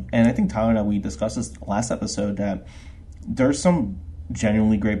system, and I think Tyler and I, we discussed this last episode, that there's some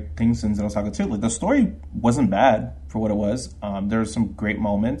genuinely great things in Xenosaga 2. Like the story wasn't bad for what it was. There's some great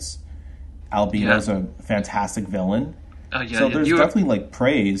moments. Albedo's a fantastic villain. So there's definitely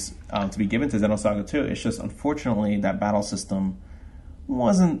praise to be given to Xenosaga 2. It's just unfortunately that battle system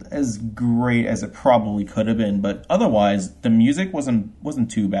wasn't as great as it probably could have been. But otherwise, the music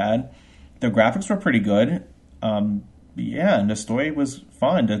wasn't too bad. The graphics were pretty good. Yeah, and the story was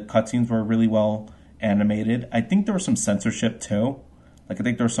fun. The cutscenes were really well animated. I think there was some censorship too. I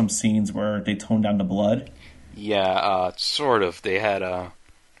think there were some scenes where they toned down the blood. Yeah, sort of. They had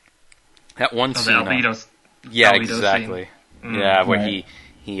that one scene. Albedo's exactly. Scene. Yeah, where he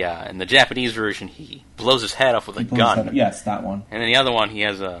in the Japanese version he blows his head off with a gun. Yes, that one. And in the other one he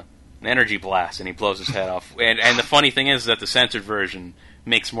has an energy blast and he blows his head off. And the funny thing is that the censored version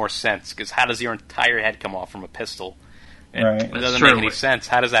makes more sense, because how does your entire head come off from a pistol? Right. It doesn't make any sense.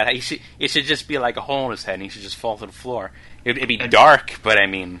 How does that? It should just be like a hole in his head, and he should just fall to the floor. It'd be dark, but I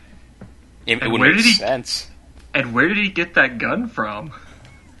mean, it would make sense. And where did he get that gun from?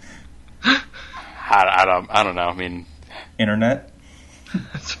 I don't know. I mean, internet.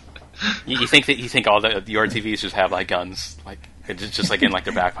 you think all the RTVs just have guns, just in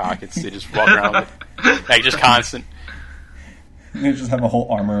their back pockets? They just walk around with, just constant. They just have a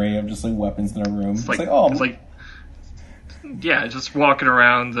whole armory of just weapons in their room. Just walking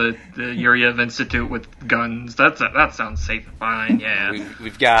around the Yuriev Institute with guns. That sounds safe and fine. Yeah,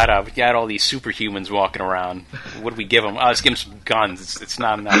 we've got all these superhumans walking around. What do we give them? Let's give them some guns. It's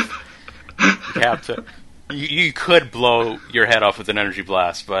not enough. You could blow your head off with an energy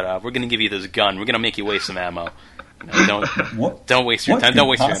blast, but we're going to give you this gun. We're going to make you waste some ammo. Don't waste your time. Don't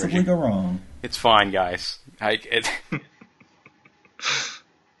waste your energy. What could possibly go wrong? It's fine, guys.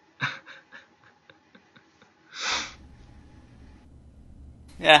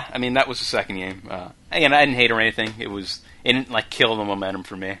 Yeah, I mean, that was the second game. Again, I didn't hate it or anything. It didn't kill the momentum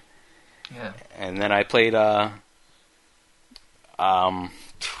for me. Yeah. And then I played. Well,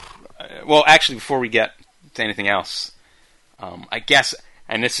 actually, before we get to anything else, I guess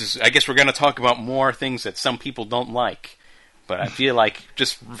we're going to talk about more things that some people don't like. But I feel like,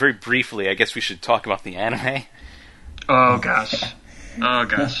 just very briefly, I guess we should talk about the anime. Oh gosh.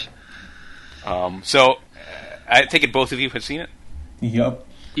 So, I take it both of you have seen it? Yep.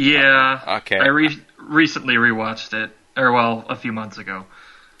 Yeah. Okay. I recently rewatched it, a few months ago.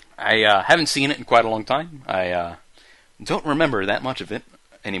 I haven't seen it in quite a long time. I don't remember that much of it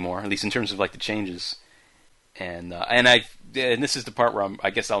anymore, at least in terms of the changes. And this is the part where I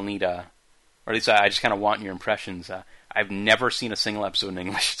guess I'll need or or at least I just kind of want your impressions. I've never seen a single episode in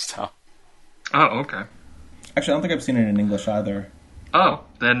English, so. Oh, okay. Actually, I don't think I've seen it in English either. Oh,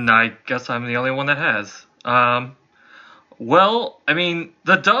 then I guess I'm the only one that has. Well, I mean,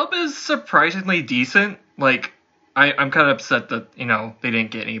 the dub is surprisingly decent. Like, I'm kind of upset that, they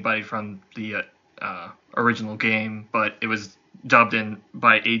didn't get anybody from the original game, but it was dubbed in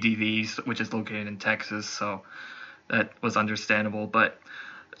by ADV, which is located in Texas, so that was understandable. But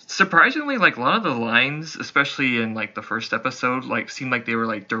surprisingly, like, a lot of the lines, especially in, like, the first episode, like, seemed like they were,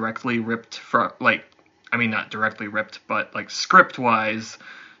 like, directly ripped from, like, I mean, not directly ripped, but, like, script-wise,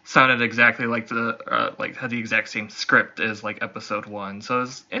 sounded exactly like had the exact same script as, like, episode 1. So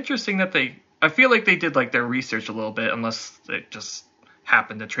it's interesting that I feel like they did, like, their research a little bit, unless it just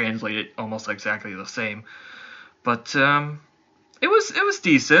happened to translate it almost exactly the same. But, it was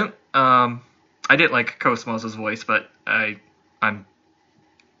decent. I didn't like Cosmos' voice, but I'm,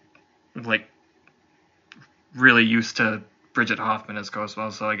 like, really used to Bridget Hoffman as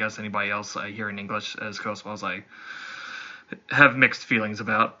Cosmos, so I guess anybody else I hear in English as Cosmos I have mixed feelings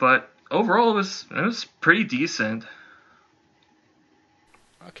about. But overall, it was pretty decent.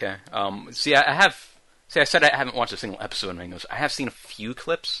 Okay. I said I haven't watched a single episode in English. I have seen a few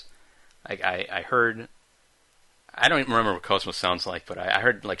clips. Like, I heard... I don't even remember what Cosmos sounds like, but I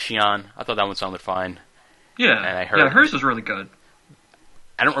heard, like, Xion. I thought that one sounded fine. Yeah. And I heard... hers was really good.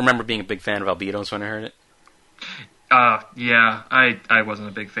 I don't remember being a big fan of Albedo's when I heard it. Yeah, I wasn't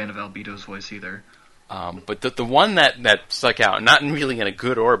a big fan of Albedo's voice either. But the one that stuck out, not really in a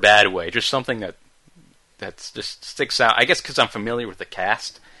good or bad way, just something that's just sticks out. I guess because I'm familiar with the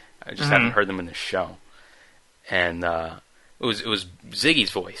cast, I just haven't heard them in the show. And it was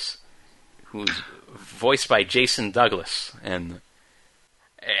Ziggy's voice, who's voiced by Jason Douglas. And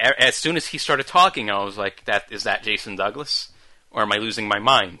as soon as he started talking, I was like, is that Jason Douglas? Or am I losing my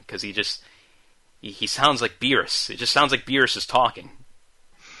mind? Because he sounds like Beerus. It just sounds like Beerus is talking.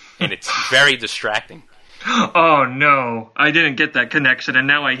 And it's very distracting. Oh, no. I didn't get that connection, and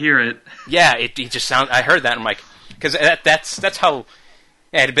now I hear it. Yeah, it just sounds... I heard that, and I'm like... Because that's how...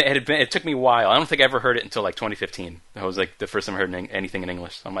 Yeah, it took me a while. I don't think I ever heard it until, like, 2015. That was, like, the first time I heard anything in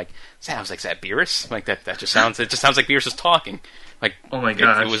English. So I'm like, is that Beerus? Like, that just sounds... It just sounds like Beerus is talking. Like, oh my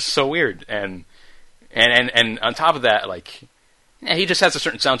gosh. It was so weird. And on top of that, like... Yeah, he just has a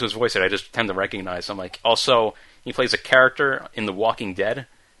certain sound to his voice that I just tend to recognize. I'm like, also, he plays a character in The Walking Dead,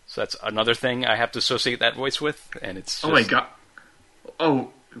 so that's another thing I have to associate that voice with, and it's just... Oh my god.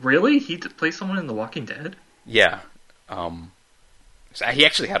 Oh, really? He plays someone in The Walking Dead? Yeah. So he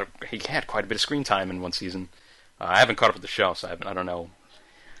actually had quite a bit of screen time in one season. I haven't caught up with the show, so I don't know.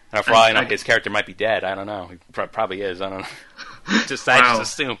 And for all I know, his character might be dead. I don't know. He probably is. I don't know. I just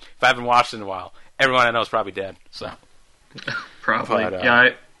assume. If I haven't watched it in a while, everyone I know is probably dead, so... Probably.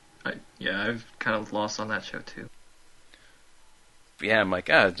 But, I've kind of lost on that show too. Yeah, I'm like,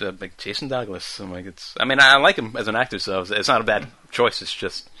 like Jason Douglas. I'm like, I like him as an actor, so it's not a bad choice. It's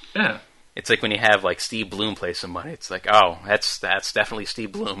just, yeah, it's like when you have like Steve Bloom play somebody. It's like, oh, that's definitely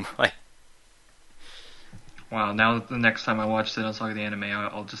Steve Bloom. Like, wow. Now the next time I watch Xenosaga the anime,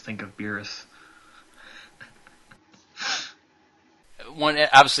 I'll just think of Beerus.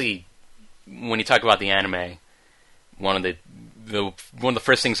 Obviously, when you talk about the anime, one of the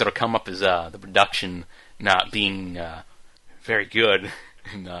first things that'll come up is the production not being very good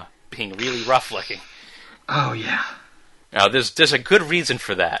and being really rough looking. Oh yeah. Now there's a good reason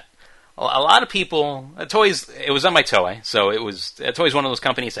for that. A lot of people, Toys. It was on my Toei, so it was Toei's one of those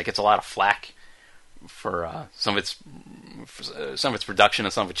companies that gets a lot of flack for some of its production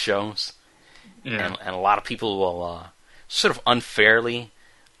and some of its shows. Yeah. And a lot of people will sort of unfairly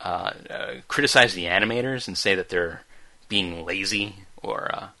criticize the animators and say that they're being lazy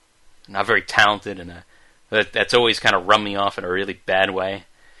or not very talented, and that's always kind of run me off in a really bad way,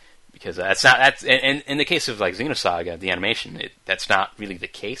 because that's in the case of like Xenosaga, the animation, that's not really the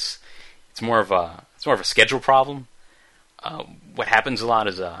case. It's more of a schedule problem. What happens a lot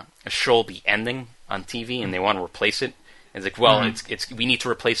is a show will be ending on TV and they want to replace it. And it's like, well, we need to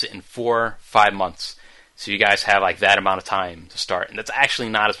replace it in 4-5 months, so you guys have like that amount of time to start, and that's actually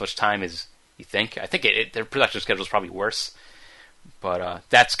not as much time as you think. I think their production schedule is probably worse, but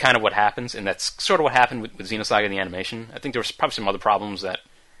that's kind of what happens, and that's sort of what happened with Xenosaga and the animation. I think there was probably some other problems that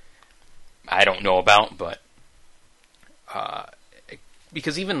I don't know about, but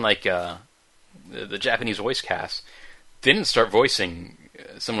because even like the Japanese voice cast didn't start voicing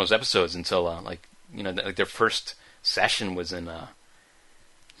some of those episodes until like their first session was in I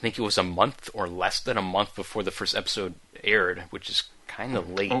think it was a month or less than a month before the first episode aired, which is kind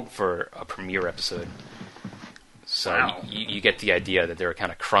of late for a premiere episode. So wow. you get the idea that they were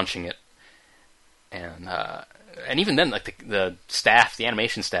kind of crunching it. and even then, like the staff, the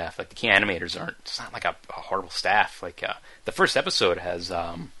animation staff, like the key animators aren't. It's not like a horrible staff. Like the first episode has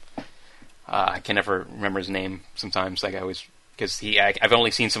I can never remember his name sometimes. Like I always because I've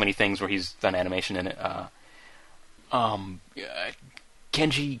only seen so many things where he's done animation in it.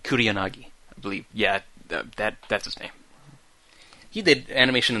 Kenji Kuriyanagi, I believe. Yeah, that's his name. He did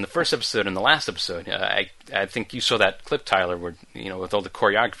animation in the first episode and the last episode. I think you saw that clip, Tyler, where with all the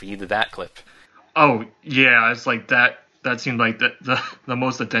choreography, he did that clip. Oh yeah, it's like that. That seemed like the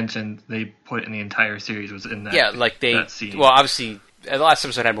most attention they put in the entire series was in that. Yeah, like that scene. Well, obviously, the last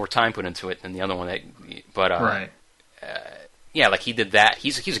episode had more time put into it than the other one. Right. Yeah, like he did that.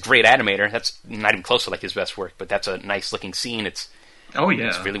 He's a great animator. That's not even close to like his best work, but that's a nice looking scene. It's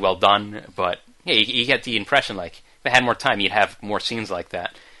really well done. But yeah, you get the impression like if I had more time, you'd have more scenes like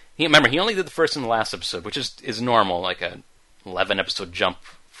that. Remember, he only did the first and the last episode, which is normal, like a 11 episode jump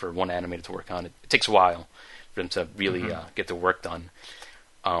for one animator to work on. It takes a while for them to really get the work done.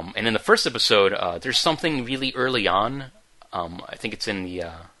 And in the first episode, there's something really early on. I think it's in the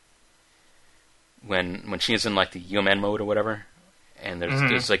when she's in like the UMN mode or whatever, and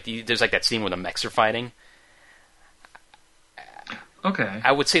there's like that scene where the mechs are fighting. Okay.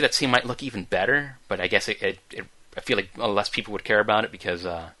 I would say that scene might look even better, but I guess I feel like less people would care about it because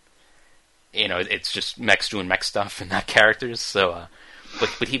it's just mechs doing mech stuff and not characters. So, but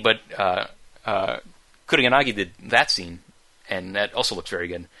Kuriyanagi did that scene, and that also looks very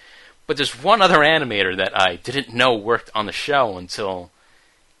good. But there's one other animator that I didn't know worked on the show until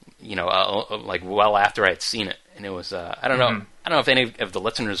like well after I had seen it, and it was I don't know if any of the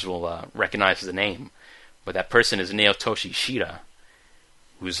listeners will recognize the name, but that person is Naotoshi Shida,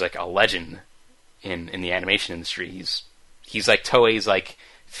 who's like a legend in the animation industry. He's like Toei's like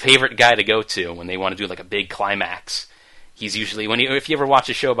favorite guy to go to when they want to do like a big climax. He's usually if you ever watch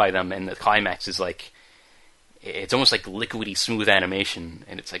a show by them and the climax is like it's almost like liquidy smooth animation,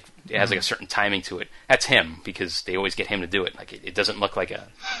 and it's like it has like a certain timing to it. That's him because they always get him to do it. Like it doesn't look like a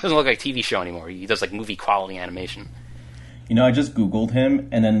TV show anymore. He does like movie quality animation. I just Googled him,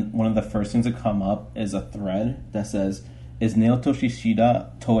 and then one of the first things that come up is a thread that says, "Is Naotoshi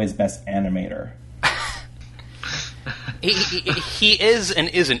Shida Toei's best animator?" He is and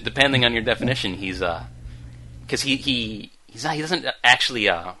isn't depending on your definition. He's because he doesn't actually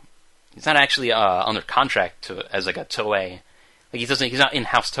he's not actually under contract as like a Toei. Like he's not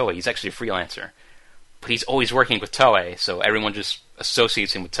in-house Toei. He's actually a freelancer, but he's always working with Toei, so everyone just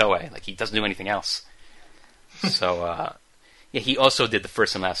associates him with Toei. Like he doesn't do anything else. So yeah, he also did the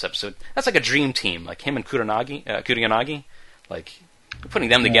first and last episode. That's like a dream team, like him and Kuriyanagi. Like putting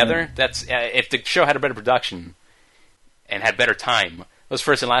them together. That's if the show had a better production and had better time, those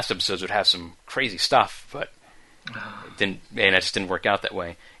first and last episodes would have some crazy stuff, but it just didn't work out that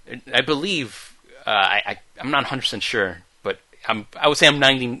way. I believe I'm not 100% sure, but I would say I'm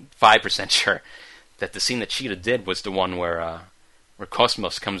 95% sure that the scene that Shida did was the one where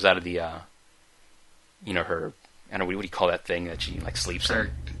Cosmos comes out of the her, I don't know, what do you call that thing that she like sleeps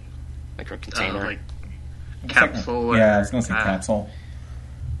in, like her container, like capsule. I was gonna say capsule.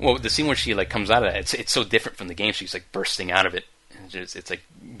 Well, the scene where she like comes out of that, it's so different from the game. She's like bursting out of it. It's like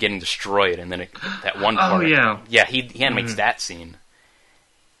getting destroyed, and then that one part. Oh yeah, he animates that scene,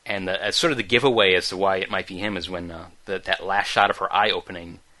 and sort of the giveaway as to why it might be him is when that last shot of her eye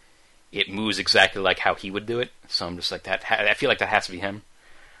opening, it moves exactly like how he would do it. So I'm just like that. I feel like that has to be him.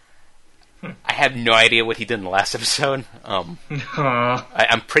 I have no idea what he did in the last episode. I'm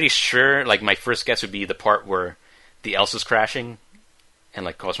pretty sure. Like my first guess would be the part where the Elsa's crashing, and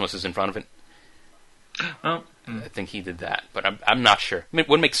like Cosmos is in front of it. Well, I think he did that, but I'm not sure. I mean,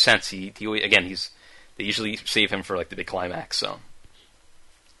 what makes sense? He again, they usually save him for like the big climax, so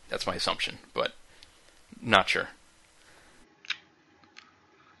that's my assumption, but not sure.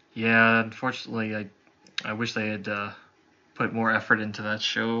 Yeah, unfortunately, I wish they had put more effort into that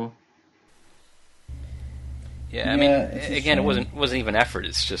show. Yeah, I mean, again, it wasn't even effort.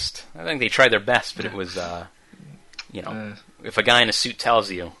 It's just I think they tried their best, but it was if a guy in a suit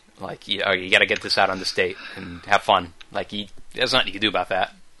tells you like you got to get this out on this date and have fun, like there's nothing you can do about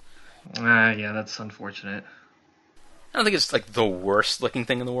that. Yeah, that's unfortunate. I don't think it's like the worst looking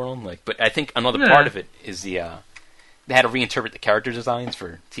thing in the world, but I think another part of it is they had to reinterpret the character designs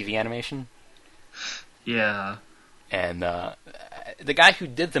for TV animation. Yeah, and the guy who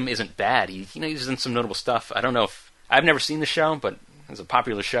did them isn't bad. He's done some notable stuff. I don't know if I've never seen the show, but it's a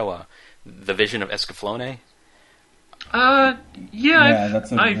popular show, The Vision of Escaflowne. Yeah,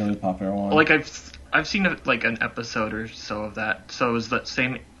 that's a really popular one. Like I've seen like an episode or so of that. So is that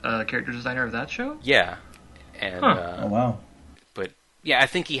same character designer of that show? Yeah, and oh wow. But I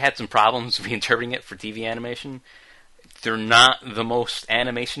think he had some problems reinterpreting it for TV animation. They're not the most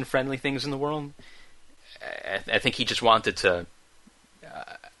animation-friendly things in the world. I think he just wanted to,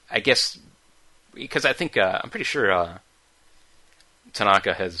 I guess, because I think, I'm pretty sure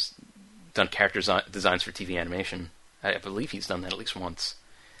Tanaka has done character designs for TV animation. I believe he's done that at least once.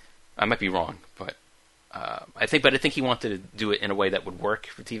 I might be wrong, but I think he wanted to do it in a way that would work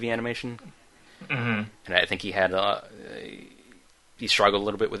for TV animation. Mm-hmm. And I think he struggled a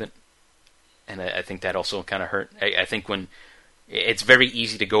little bit with it. And I think that also kind of hurt. I think when it's very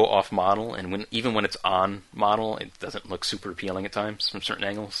easy to go off model, and even when it's on model, it doesn't look super appealing at times from certain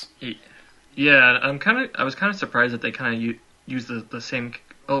angles. Yeah, I was kind of surprised that they kind of used the same.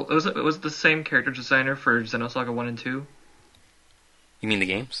 Oh, it was the same character designer for Xenosaga 1 and 2. You mean the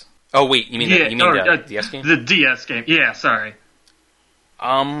games? Oh wait, you mean the DS game? The DS game. Yeah, sorry.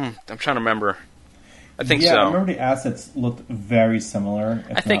 I'm trying to remember. I think so. Yeah, I remember the assets looked very similar.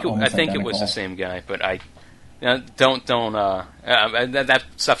 I think it was the same guy, but that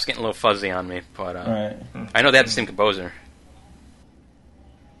stuff's getting a little fuzzy on me. But right. I know they had the same composer.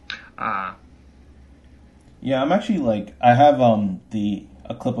 Yeah, I'm actually I have a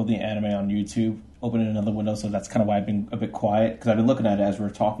clip of the anime on YouTube open in another window, so that's kind of why I've been a bit quiet, because I've been looking at it as we're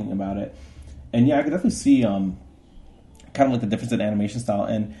talking about it. And yeah, I could definitely see kind of the difference in animation style,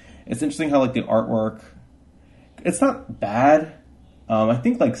 and it's interesting how the artwork, it's not bad. I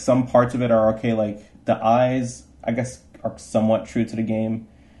think some parts of it are okay. The eyes, I guess, are somewhat true to the game,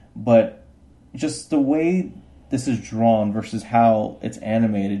 but just the way this is drawn versus how it's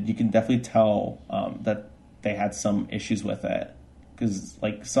animated, you can definitely tell that they had some issues with it. Because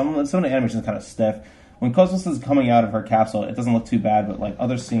some of the animation is kind of stiff. When Cosmos is coming out of her capsule, it doesn't look too bad, but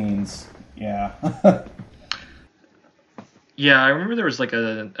other scenes, yeah. Yeah, I remember there was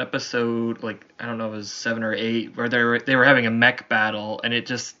an episode, I don't know, it was 7 or 8, where they were having a mech battle, and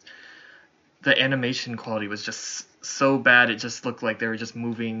the animation quality was just so bad, it just looked like they were just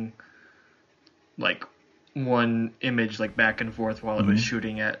moving one image back and forth while it was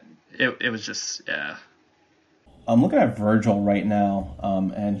shooting at it. It was just, yeah. I'm looking at Virgil right now,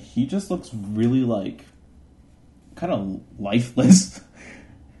 and he just looks really kind of lifeless.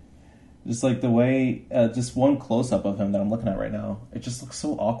 Just the way, just one close-up of him that I'm looking at right now, it just looks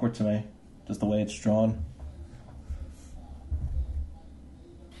so awkward to me, just the way it's drawn.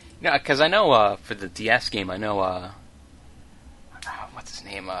 Yeah, because I know for the DS game, I know what's his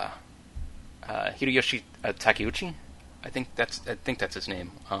name, Hiroyoshi Takeuchi. I think that's his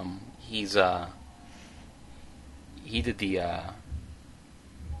name. He did the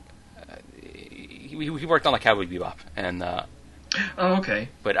he worked on Cowboy Bebop, and oh, okay.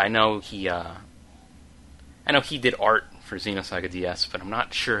 But I know he did art for Xenosaga DS, but I'm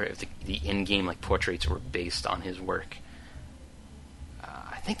not sure if the in-game portraits were based on his work.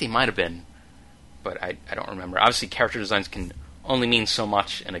 I think they might have been, but I don't remember. Obviously, character designs can only mean so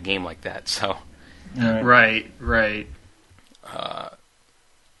much in a game like that, so. Right.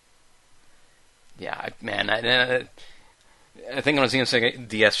 Yeah, man, I think on Xenosaga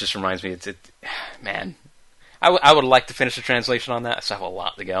DS just reminds me, man, I would like to finish the translation on that. I still have a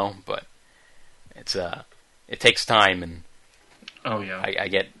lot to go, but it takes time, and oh yeah, I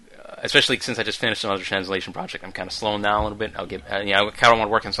get, especially since I just finished another translation project, I'm kind of slowing down a little bit. I kind of want to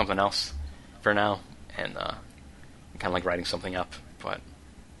work on something else for now, and I'm kind of writing something up, but.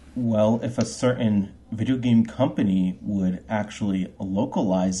 Well, if a certain video game company would actually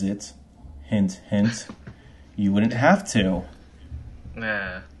localize it, hint, hint, you wouldn't have to.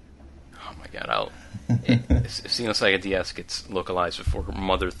 Nah. Oh my god, if Xenosaga DS gets localized before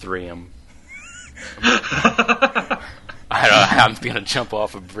Mother 3, I'm gonna jump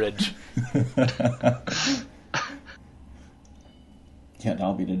off a bridge. Yeah,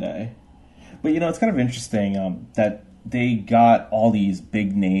 that'll be today. But it's kind of interesting that they got all these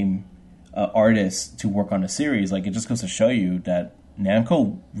big name artists to work on a series. It just goes to show you that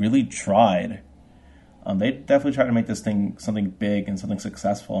Namco really tried. They definitely tried to make this thing something big and something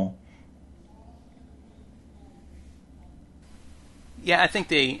successful. Yeah, I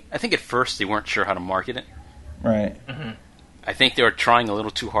think at first they weren't sure how to market it. Right. Mm-hmm. I think they were trying a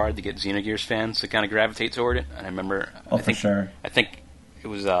little too hard to get Xenogears fans to kind of gravitate toward it. And I remember, for sure. I think it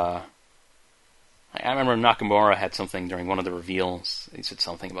was. I remember Nakamura had something during one of the reveals. He said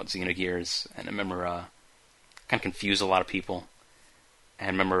something about Xenogears, and I remember kind of confused a lot of people. And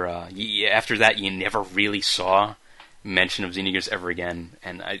I remember after that, you never really saw mention of Xenogears ever again.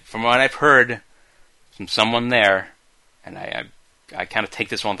 And from what I've heard from someone there, and I kind of take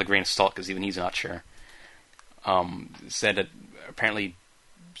this one with a grain of salt because even he's not sure, said that apparently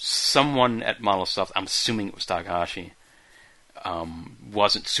someone at Monolith Soft, I'm assuming it was Takahashi,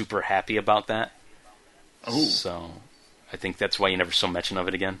 wasn't super happy about that. Oh. So I think that's why you never saw mention of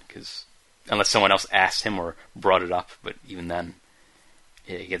it again, because unless someone else asked him or brought it up, but even then,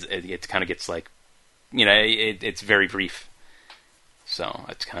 it kind of gets like, it's very brief. So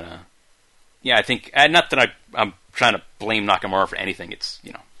it's kind of, I think, not that I'm trying to blame Nakamura for anything. It's,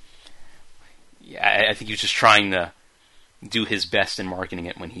 I think he was just trying to do his best in marketing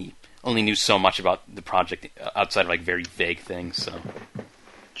it when he only knew so much about the project outside of like very vague things. So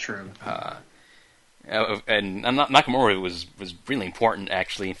true. And Nakamura was really important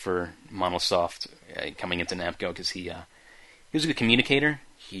actually for Monosoft coming into Namco, because he was a good communicator.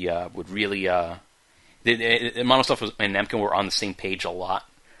 He would really Monosoft and Namco were on the same page a lot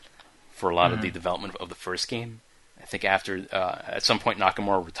for a lot of the development of the first game. I think after at some point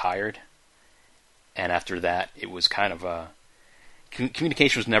Nakamura retired, and after that it was kind of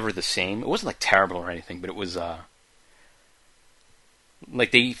communication was never the same. It wasn't like terrible or anything, but it was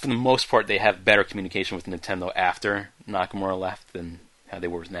like for the most part, they have better communication with Nintendo after Nakamura left than how they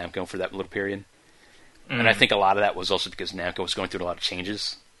were with Namco for that little period. And I think a lot of that was also because Namco was going through a lot of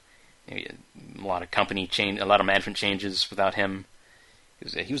changes. A lot of company change, a lot of management changes without him.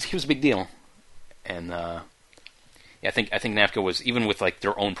 He was a big deal. And I think Namco was, even with like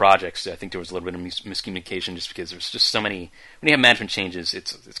their own projects, I think there was a little bit of miscommunication just because there's just so many. When you have management changes,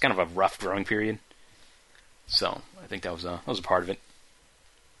 it's kind of a rough growing period. So I think that was a part of it.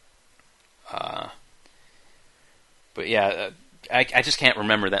 But yeah, I just can't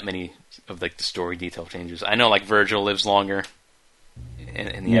remember that many of like the story detail changes. I know like Virgil lives longer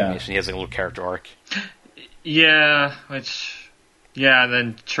in the animation. He has like a little character arc. Yeah, and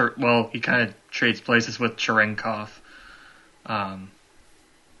then he kind of trades places with Cherenkov,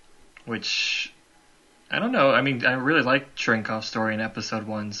 which I don't know. I mean, I really liked Cherenkov's story in episode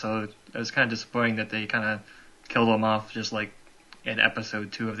 1, so it was kind of disappointing that they kind of killed him off just like in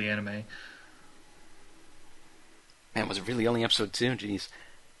episode 2 of the anime. Man, was it really only episode 2? Jeez.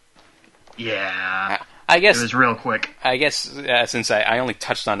 Yeah. I guess it was real quick. I guess since I only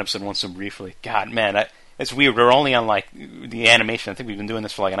touched on episode 1 so briefly. God, man, it's weird. We're only on like the animation. I think we've been doing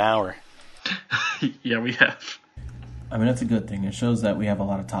this for like an hour. Yeah, we have. I mean, that's a good thing. It shows that we have a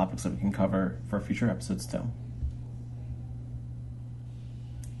lot of topics that we can cover for future episodes too.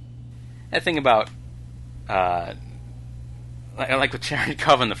 That thing about like with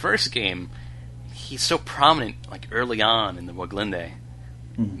Cherenkov in the first game, he's so prominent like early on in the Woglinde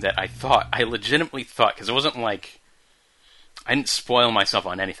that I legitimately thought, because it wasn't like I didn't spoil myself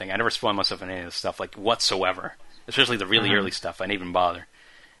on anything. I never spoiled myself on any of this stuff like whatsoever, especially the really early stuff. I didn't even bother.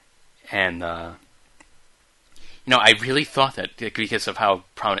 And I really thought that because of how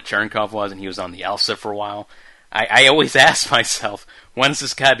prominent Cherenkov was, and he was on the Elsa for a while. I always asked myself, when does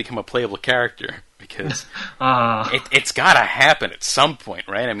this guy become a playable character? Because it's got to happen at some point,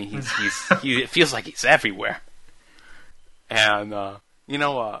 right? I mean, it feels like he's everywhere. And I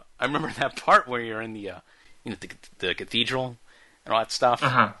remember that part where you're in the the cathedral and all that stuff,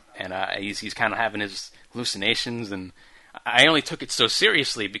 and he's kind of having his hallucinations, and I only took it so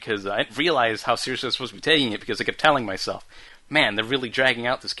seriously because I didn't realize how seriously I was supposed to be taking it, because I kept telling myself, man, they're really dragging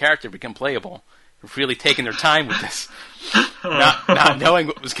out this character to become playable. They're really taking their time with this, not knowing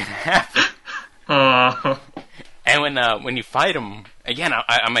what was going to happen. And when you fight him again,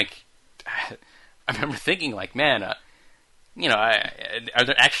 I'm like, I remember thinking like, man, are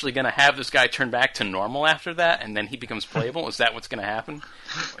they actually going to have this guy turn back to normal after that, and then he becomes playable? Is that what's going to happen?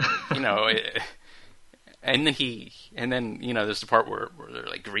 And then there's the part where they're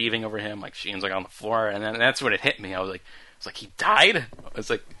like grieving over him, like Sheen's like on the floor, and then that's when it hit me. I was like, he died. I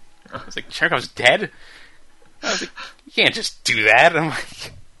was like, Cherenkov's dead. I was like, you can't just do that. I'm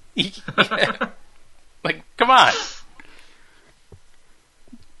like, like, come on.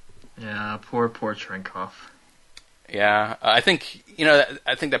 Yeah, poor Cherenkov. Yeah, I think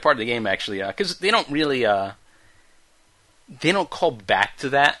that part of the game actually, because they don't really, they don't call back to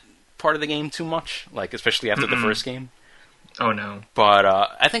that part of the game too much, like especially after the first game. Oh no! But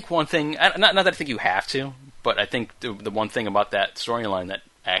I think one thing, not that I think you have to, but I think the one thing about that storyline that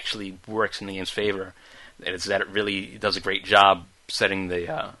actually works in the game's favor is that it really does a great job setting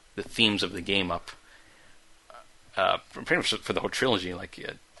the themes of the game up, pretty much for the whole trilogy. Like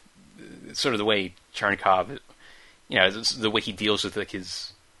sort of the way Cherenkov, the way he deals with like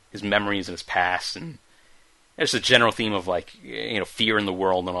his memories and his past, and there's a general theme of like fear in the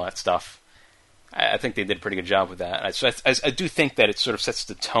world and all that stuff. I think they did a pretty good job with that. So I do think that it sort of sets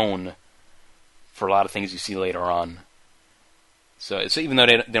the tone for a lot of things you see later on. So even though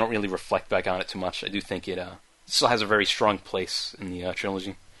they don't really reflect back on it too much, I do think it still has a very strong place in the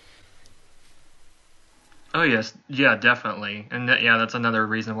trilogy. Oh yes, yeah, definitely, and yeah, that's another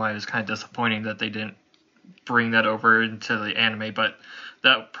reason why it was kind of disappointing that they didn't bring that over into the anime. But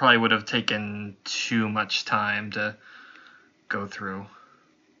that probably would have taken too much time to go through.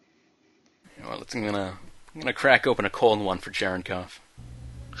 Well, I'm gonna crack open a cold one for Cherenkov.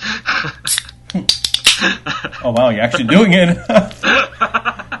 Oh wow, you're actually doing it.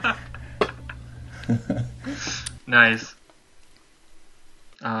 Nice.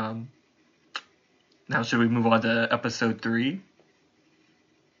 Now should we move on to episode 3?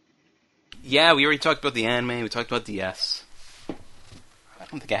 Yeah, we already talked about the anime. We talked about DS. I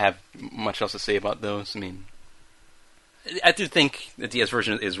don't think I have much else to say about those. I mean, I do think the DS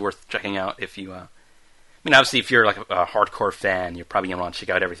version is worth checking out if you. I mean, obviously, if you're like a hardcore fan, you're probably gonna want to check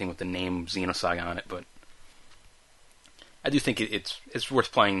out everything with the name Xenosaga on it. But I do think it's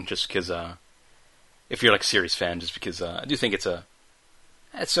worth playing just because if you're like a serious fan, just because I do think it's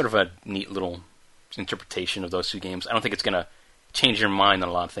sort of a neat little interpretation of those two games. I don't think it's gonna change your mind on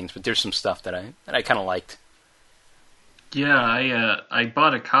a lot of things, but there's some stuff that I kind of liked. Yeah, I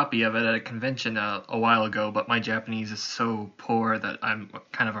bought a copy of it at a convention a while ago, but my Japanese is so poor that I'm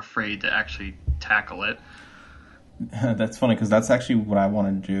kind of afraid to actually tackle it. That's funny because that's actually what I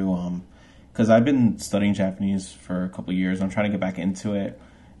want to do. Because I've been studying Japanese for a couple of years. I'm trying to get back into it,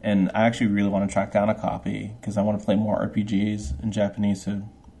 and I actually really want to track down a copy because I want to play more RPGs in Japanese to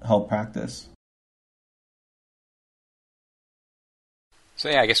help practice. So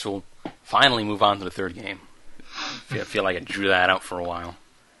yeah, I guess we'll finally move on to the third game. I feel like I drew that out for a while.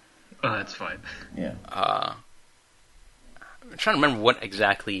 Oh, that's fine. Yeah. I'm trying to remember what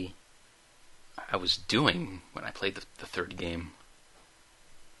exactly I was doing when I played the third game.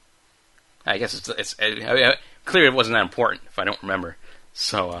 I guess clearly it wasn't that important if I don't remember.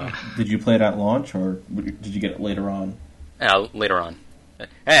 So did you play it at launch or did you get it later on? Later on.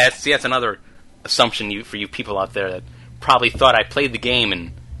 That's another assumption for you people out there that probably thought I played the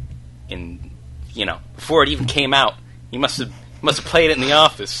game in before it even came out. You must have played it in the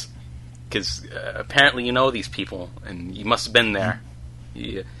office because apparently you know these people and you must have been there.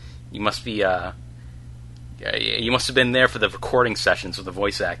 You must be you must have been there for the recording sessions with the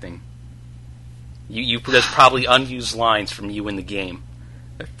voice acting. There's probably unused lines from you in the game.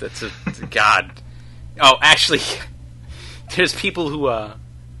 That's a God. Oh, actually, there's people who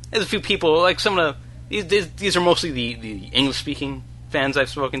there's a few people like some of the these are mostly the English speaking fans I've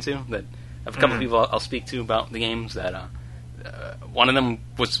spoken to. That I have a couple of people I'll speak to about the games. That one of them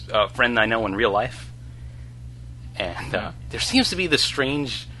was a friend I know in real life, and there seems to be this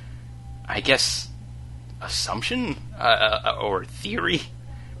strange, I guess, assumption or theory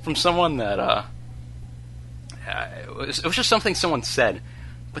from someone that it was just something someone said,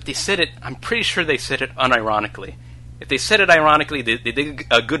 but they said it. I'm pretty sure they said it unironically. If they said it ironically, they did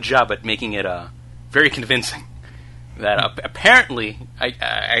a good job at making it very convincing. That apparently,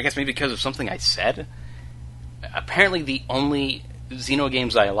 I guess maybe because of something I said, apparently the only Xeno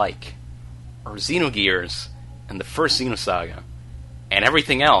games I like are Xenogears and the first Xenosaga, and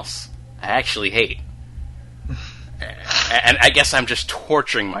everything else I actually hate. And I guess I'm just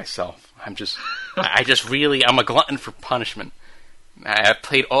torturing myself. I'm a glutton for punishment. I've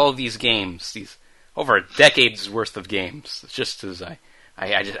played all of these games, these over a decade's worth of games, just as I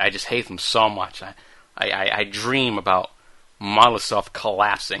just hate them so much. I dream about Microsoft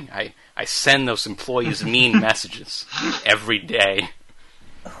collapsing. I send those employees mean messages every day.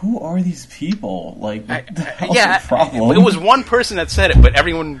 Who are these people? Like, what the hell's yeah, the problem? It was one person that said it, but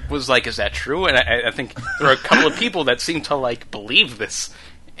everyone was like, "Is that true?" And I think there are a couple of people that seem to like believe this,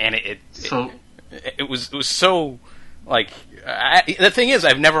 and it was so like. The thing is,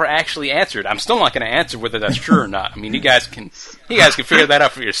 I've never actually answered. I'm still not going to answer whether that's true or not. I mean, you guys can figure that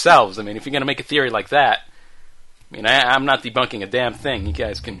out for yourselves. I mean, if you're going to make a theory like that, I mean, I'm not debunking a damn thing. You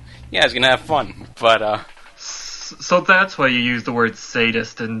guys can have fun. But so that's why you use the word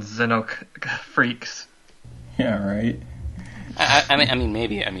sadist and xeno freaks. Yeah, right. I mean,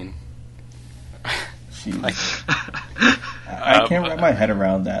 maybe. I mean, like, I can't wrap my head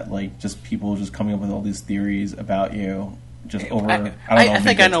around that. Like, just people just coming up with all these theories about you. Just over, I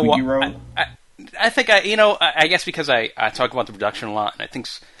think I know what. I think I guess because I talk about the production a lot, and I think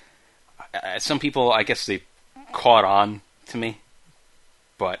some people, I guess they caught on to me,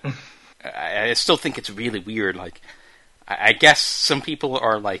 but I still think it's really weird. Like, I guess some people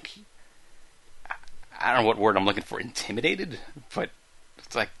are like, I don't know what word I'm looking for, intimidated, but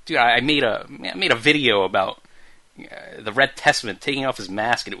it's like, dude, I made a video about the Red Testament taking off his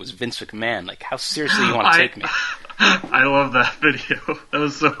mask, and it was Vince McMahon. Like, how seriously you want to take me? I love that video. That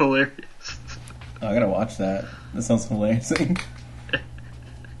was so hilarious. Oh, I gotta watch that. That sounds hilarious.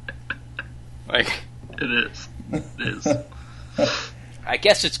 Like, It is. It is. I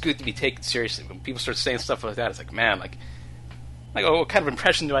guess it's good to be taken seriously. When people start saying stuff like that, it's like, man, oh, what kind of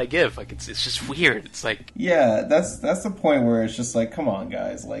impression do I give? Like, it's just weird. It's like, yeah, that's the point where it's just like, come on,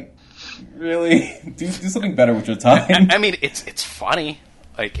 guys, like, really, do something better with your time. I mean, it's funny.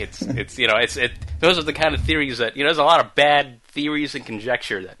 Like, it's those are the kind of theories that, there's a lot of bad theories and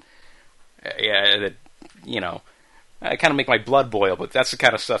conjecture that kind of make my blood boil. But that's the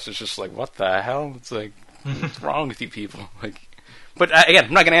kind of stuff that's just like, what the hell? It's like, what's wrong with you people? Like, but again,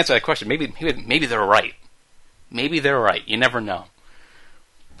 I'm not going to answer that question. Maybe they're right. Maybe they're right. You never know.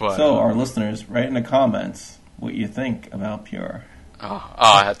 But, so, our listeners, write in the comments what you think about Pure.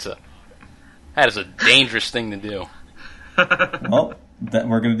 That is a dangerous thing to do. Well,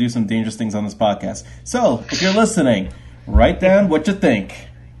 we're going to do some dangerous things on this podcast. So, if you're listening, write down what you think.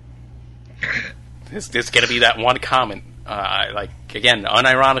 There's going to be that one comment. Again,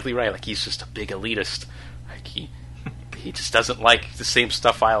 unironically right. Like, he's just a big elitist. Like, he just doesn't like the same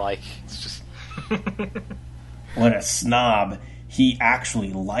stuff I like. It's just... What a snob. He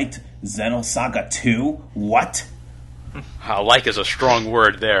actually liked Xenosaga 2? What? Like is a strong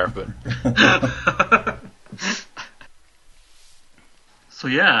word there, but... So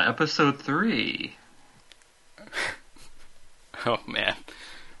yeah, episode 3. Oh, man.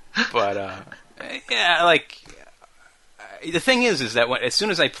 But, yeah, like... the thing is that as soon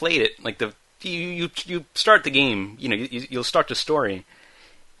as I played it, like, you start the game, you'll start the story,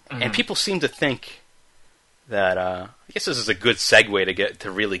 and people seem to think that, I guess this is a good segue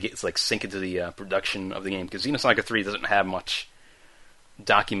to really sink into the production of the game, because Xenosaga 3 doesn't have much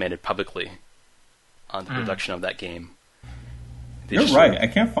documented publicly on the production of that game. You're right, I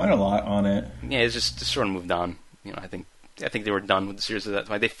can't find a lot on it. Yeah, it's just sort of moved on. I think they were done with the series at that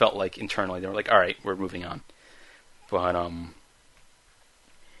time. They felt like, internally, they were like, alright, we're moving on. But, a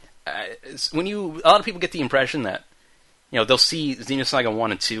lot of people get the impression that, they'll see Xenosaga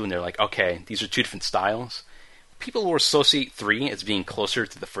 1 and 2 and they're like, okay, these are two different styles. People will associate 3 as being closer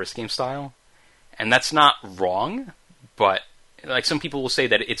to the first game style, and that's not wrong, but, like, some people will say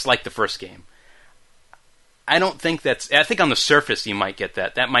that it's like the first game. I don't think I think on the surface you might get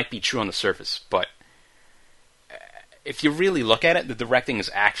that. That might be true on the surface, but if you really look at it, the directing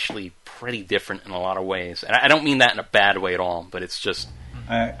is actually pretty different in a lot of ways. And I don't mean that in a bad way at all, but it's just...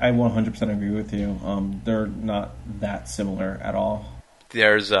 I 100% agree with you. They're not that similar at all.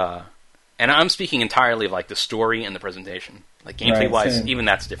 There's, and I'm speaking entirely of, like, the story and the presentation. Like, gameplay-wise, even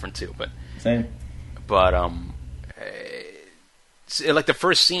that's different, too. But same. But, like, the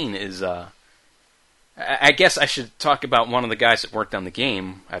first scene is, I guess I should talk about one of the guys that worked on the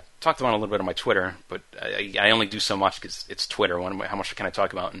game. I've talked about it a little bit on my Twitter, but I only do so much because it's Twitter. How much can I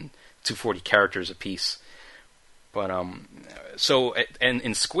talk about in 240 characters a piece? But, so, and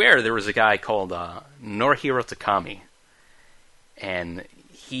in Square, there was a guy called Norihiro Takami. And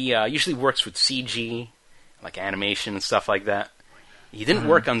he usually works with CG, like animation and stuff like that. He didn't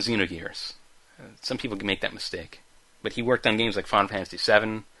work on Xenogears. Some people can make that mistake. But he worked on games like Final Fantasy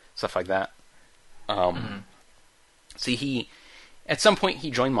VII, stuff like that. See, at some point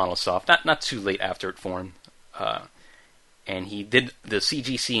he joined Monosoft, not too late after it formed, and he did the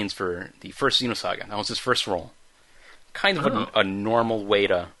CG scenes for the first Xenosaga. That was his first role. Kind of a normal way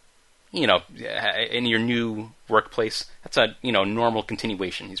to, in your new workplace, that's a, normal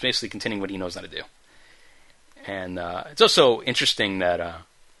continuation. He's basically continuing what he knows how to do. And it's also interesting that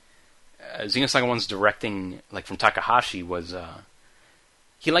Xenosaga 1's directing, like, from Takahashi was...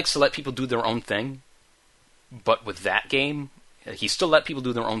 he likes to let people do their own thing, but with that game, he still let people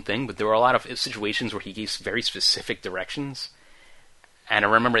do their own thing, but there were a lot of situations where he gave very specific directions. And I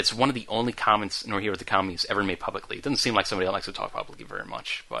remember it's one of the only comments Norihiro Takami has ever made publicly. It doesn't seem like somebody that likes to talk publicly very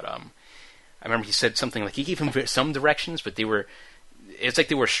much, but I remember he said something like he gave him some directions, but it's like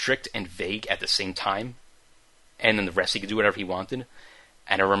they were strict and vague at the same time, and then the rest he could do whatever he wanted.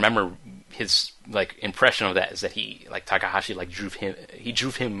 And I remember his, like, impression of that is that he, like, Takahashi, like, drove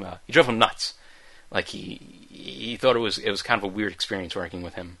him nuts. Like, he thought it was kind of a weird experience working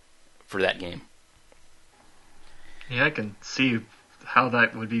with him for that game. Yeah, I can see how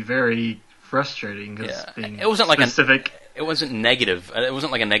that would be very frustrating. Being it wasn't specific. It wasn't negative. It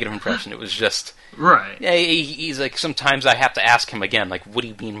wasn't like a negative impression. It was just right. Yeah, he's like, sometimes I have to ask him again, like, what do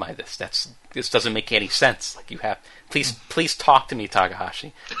you mean by this? This doesn't make any sense. Like, please talk to me,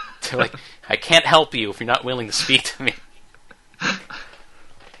 Takahashi. Like, I can't help you if you're not willing to speak to me.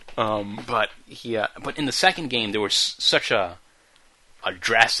 But in the second game, there was such a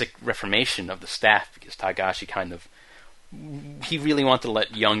drastic reformation of the staff because Takahashi he really wanted to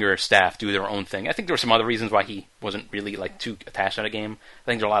let younger staff do their own thing. I think there were some other reasons why he wasn't really, like, too attached to the game. I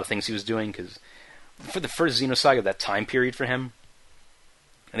think there are a lot of things he was doing because, for the first Xenosaga, that time period for him.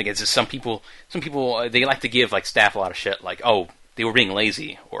 And again, just some people they like to give like staff a lot of shit, like, oh, they were being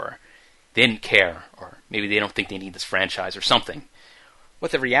lazy, or they didn't care, or maybe they don't think they need this franchise or something.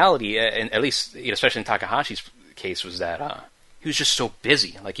 What the reality, and at least especially in Takahashi's case, was that he was just so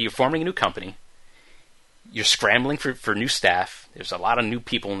busy. Like, you're forming a new company, you're scrambling for new staff. There's a lot of new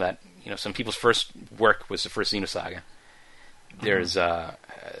people that, some people's first work was the first Xenosaga. There's the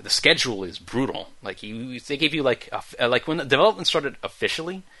schedule is brutal. Like, they gave you like when the development started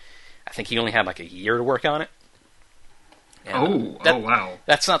officially, I think he only had like a year to work on it. And wow.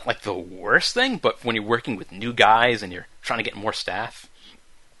 That's not like the worst thing, but when you're working with new guys and you're trying to get more staff,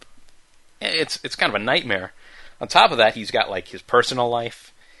 it's kind of a nightmare. On top of that, he's got like his personal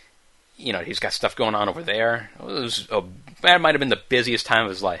life. He's got stuff going on over there. That might have been the busiest time of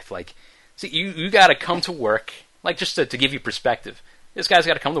his life. Like, see, you got to come to work. Like, just to give you perspective, this guy's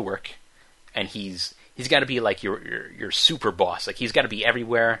got to come to work, and he's got to be like your super boss. Like, he's got to be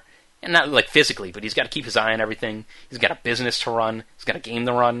everywhere, and not like physically, but he's got to keep his eye on everything. He's got a business to run. He's got a game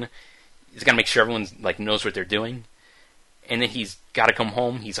to run. He's got to make sure everyone like knows what they're doing. And then he's got to come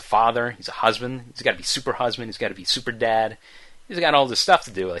home. He's a father. He's a husband. He's got to be super husband. He's got to be super dad. He's got all this stuff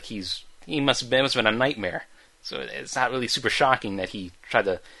to do. Like, he must have been a nightmare. So it's not really super shocking that he tried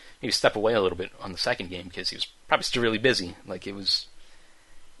to maybe step away a little bit on the second game, because he was probably still really busy. Like, it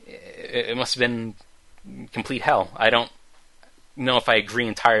must have been complete hell. I don't know if I agree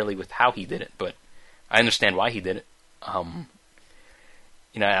entirely with how he did it, but I understand why he did it. And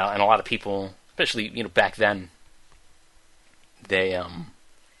a lot of people, especially back then, they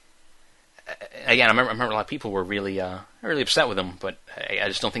again, I remember a lot of people were really upset with him, but I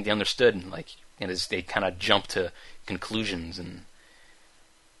just don't think they understood. Like, they kind of jumped to conclusions, and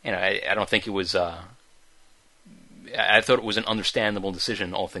I don't think it was. I thought it was an understandable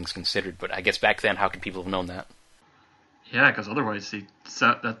decision, all things considered. But I guess back then, how could people have known that? Yeah, because otherwise,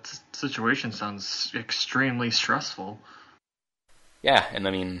 that situation sounds extremely stressful. Yeah, and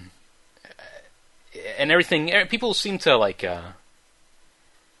I mean, and everything. People seem to like.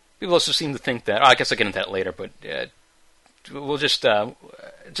 People also seem to think that. Oh, I guess I'll get into that later, but we'll just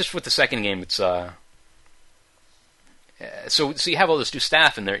with the second game, it's so you have all this new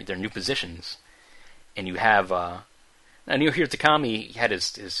staff in their new positions, and you have now Naohiro Takami. He had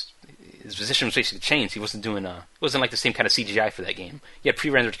his position was basically changed. He wasn't doing it wasn't like the same kind of CGI for that game. He had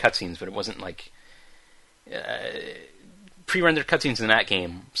pre-rendered cutscenes, but it wasn't like pre-rendered cutscenes in that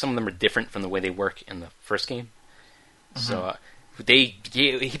game. Some of them are different from the way they work in the first game. Mm-hmm. So he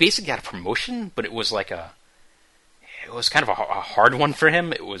basically got a promotion, but it was like it was kind of a hard one for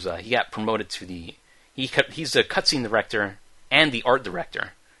him. It was he got promoted to he's the cutscene director and the art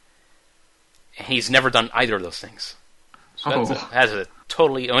director, and he's never done either of those things. So that's a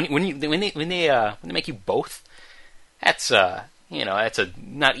totally when they make you both, that's that's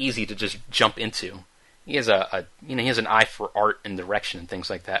not easy to just jump into. He has he has an eye for art and direction and things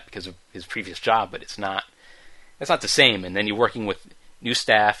like that because of his previous job, but it's not the same. And then you're working with new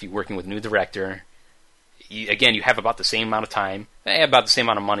staff, you're working with new director. You have about the same amount of time, about the same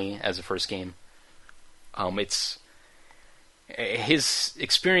amount of money as the first game. It's his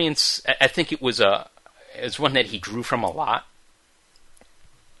experience. I think it was it's one that he grew from a lot.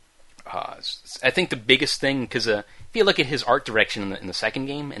 I think the biggest thing, because if you look at his art direction in the second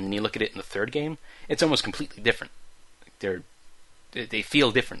game, and then you look at it in the third game, it's almost completely different. They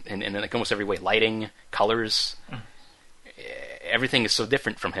feel different in like almost every way. Lighting, colors, everything is so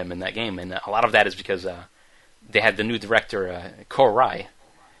different from him in that game, and a lot of that is because they had the new director Ko Rai,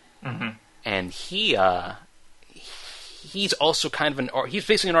 and he's also kind of he's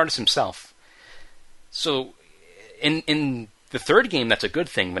basically an artist himself. So in the third game, that's a good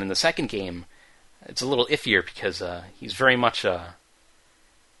thing, but in the second game, it's a little iffier because he's very much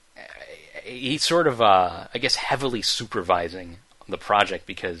he's sort of I guess heavily supervising the project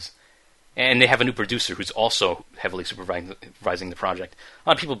and they have a new producer who's also heavily supervising the project. A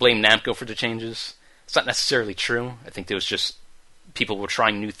lot of people blame Namco for the changes. It's not necessarily true. I think there was just people were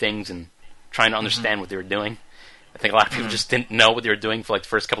trying new things and trying to understand what they were doing. I think a lot of people just didn't know what they were doing for like the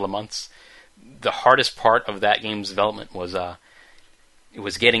first couple of months. The hardest part of that game's development was it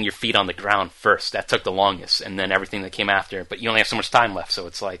was getting your feet on the ground first. That took the longest, and then everything that came after. But you only have so much time left, so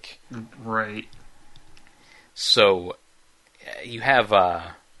it's like right. So you have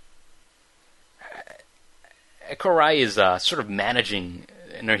Ko Rai is sort of managing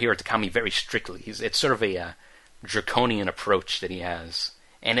Naohiro Takami very strictly. It's sort of a draconian approach that he has,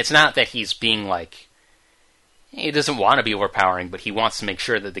 and it's not that he's being like he doesn't want to be overpowering, but he wants to make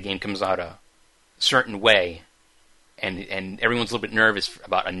sure that the game comes out a certain way, and everyone's a little bit nervous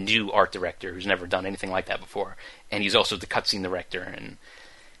about a new art director who's never done anything like that before, and he's also the cutscene director, and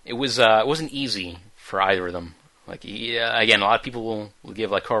it wasn't easy for either of them. Like, again, a lot of people will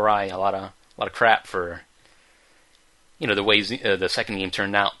give like Korai a lot of crap for, the ways the second game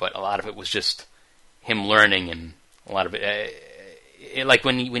turned out, but a lot of it was just him learning, and a lot of it, like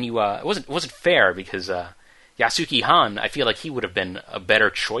when you it wasn't fair because Yasuki Han, I feel like he would have been a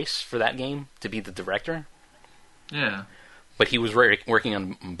better choice for that game to be the director. Yeah. But he was working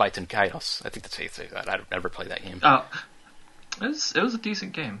on Baiten Kairos. I think that's how you say that. I've never played that game. Oh, it was a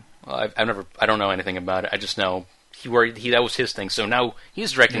decent game. Well, I don't know anything about it. I just know that was his thing. So now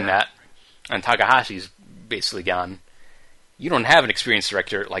he's directing that, and Takahashi's basically gone. You don't have an experienced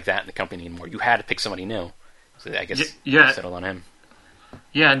director like that in the company anymore. You had to pick somebody new. So I guess settled on him.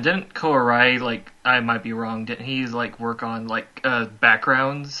 Yeah, and didn't Korai, like, I might be wrong, didn't he, like, work on, like,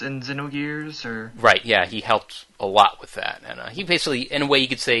 backgrounds in Xenogears, or? Right, yeah, he helped a lot with that, and he basically, in a way, you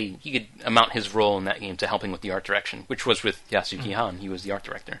could say, he could amount his role in that game to helping with the art direction, which was with Yasuki Han. He was the art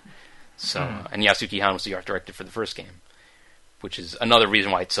director. So, and Yasuki Han was the art director for the first game, which is another reason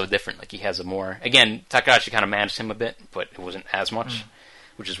why it's so different. Like, he has a more, again, Takahashi kind of managed him a bit, but it wasn't as much,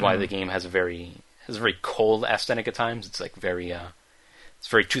 which is why the game has a very cold aesthetic at times. It's like it's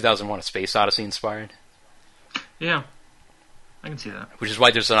very 2001: A Space Odyssey inspired. Yeah, I can see that. Which is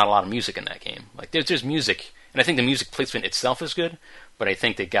why there's not a lot of music in that game. Like, there's music, and I think the music placement itself is good, but I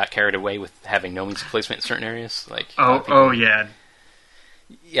think they got carried away with having no music placement in certain areas. Like, yeah.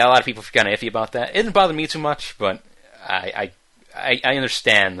 Yeah, a lot of people are kind of iffy about that. It didn't bother me too much, but I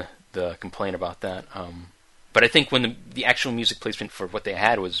understand the complaint about that. But I think when the actual music placement for what they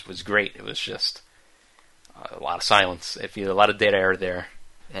had was great. It was just a lot of silence. I feel a lot of dead air there,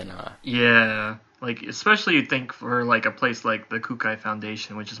 and yeah, like especially you'd think for like a place like the Kukai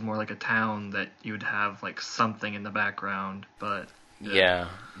Foundation, which is more like a town, that you would have like something in the background. But yeah.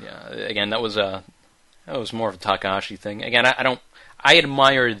 Again, that was more of a Takahashi thing. Again, I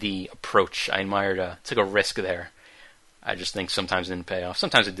admire the approach. I took a risk there. I just think sometimes it didn't pay off.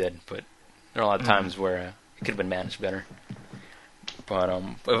 Sometimes it did, but there are a lot of times where it could have been managed better. But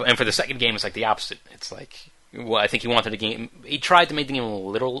and for the second game, it's like the opposite. It's like, well, I think he wanted a game. He tried to make the game a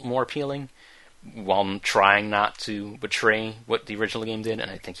little more appealing, while trying not to betray what the original game did, and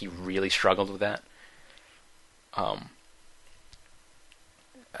I think he really struggled with that.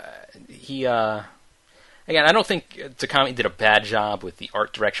 Again, I don't think Takami did a bad job with the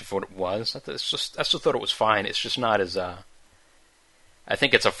art direction for what it was. I still thought it was fine. It's just not as I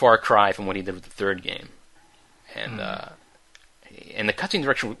think it's a far cry from what he did with the third game, and the cutscene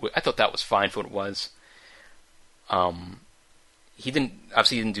direction, I thought that was fine for what it was. He didn't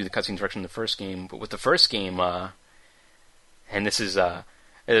do the cutscene direction in the first game, but with the first game, and this is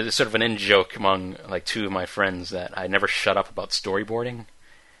sort of an in-joke among like two of my friends that I never shut up about storyboarding.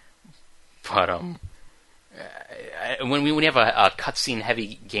 But when you have a cutscene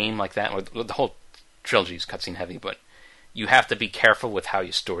heavy game like that, or the whole trilogy is cutscene heavy, but you have to be careful with how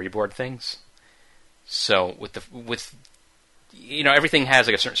you storyboard things. So with everything has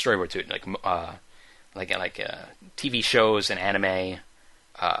like a certain storyboard to it, like TV shows and anime,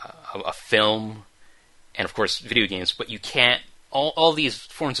 a film, and of course video games. But you can't all these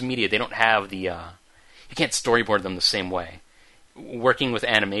forms of media. They don't have you can't storyboard them the same way. Working with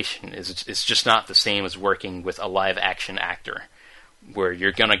animation is just not the same as working with a live action actor, where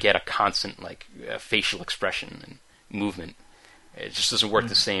you're gonna get a constant facial expression and movement. It just doesn't work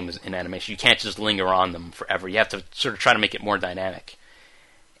the same as in animation. You can't just linger on them forever. You have to sort of try to make it more dynamic.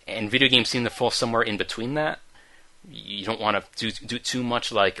 And video games seem to fall somewhere in between that. You don't want to do too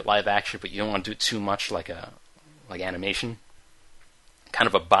much like live action, but you don't want to do too much like animation. Kind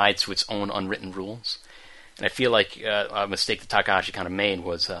of abides to its own unwritten rules. And I feel like a mistake that Takahashi kind of made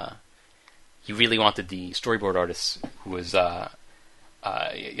was he really wanted the storyboard artist, who was Yasushi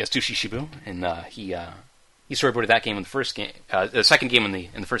Shibu, and he storyboarded that game in the first game, the second game in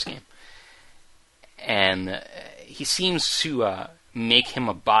the first game, and he seems to make him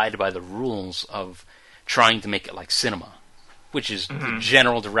abide by the rules of trying to make it like cinema, which is the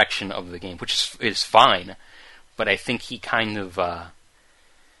general direction of the game, which is fine, but I think he kind of, I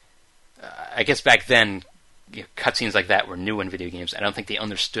guess back then, cutscenes like that were new in video games. I don't think they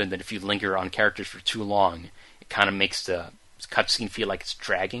understood that if you linger on characters for too long, it kind of makes the cutscene feel like it's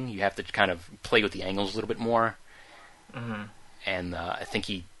dragging. You have to kind of play with the angles a little bit more. And I think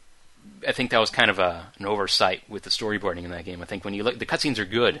that was kind of an oversight with the storyboarding in that game. I think when you look, the cutscenes are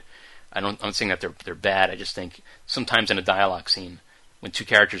good. I'm not saying that they're bad. I just think sometimes in a dialogue scene, when two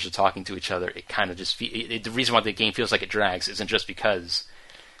characters are talking to each other, it kind of just the reason why the game feels like it drags isn't just because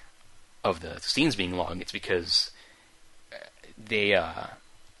of the scenes being long. It's because it's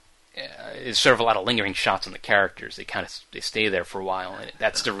sort of a lot of lingering shots on the characters. They stay there for a while, and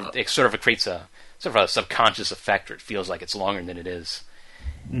it sort of creates a sort of a subconscious effect where it feels like it's longer than it is,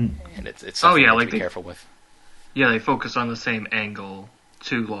 and it's something to be careful with. Yeah, they focus on the same angle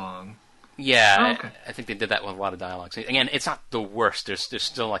too long. Yeah, okay. I think they did that with a lot of dialogues. Again, it's not the worst. There's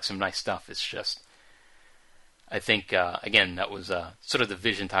still like some nice stuff. It's just, I think again that was sort of the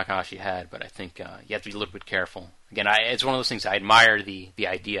vision Takahashi had, but I think you have to be a little bit careful. Again, it's one of those things. I admire the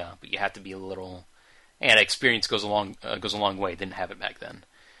idea, but you have to be a little. And experience goes a long way. Didn't have it back then,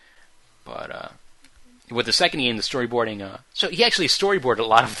 but with the second game, the storyboarding. So he actually storyboarded a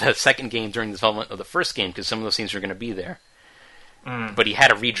lot of the second game during the development of the first game because some of those scenes were going to be there. But he had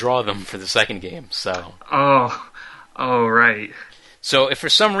to redraw them for the second game. So. Oh, right. So if for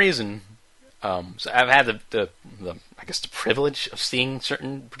some reason, so I've had the I guess the privilege of seeing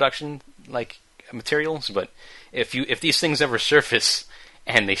certain production like materials, but if these things ever surface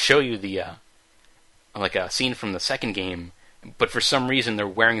and they show you the like a scene from the second game, but for some reason they're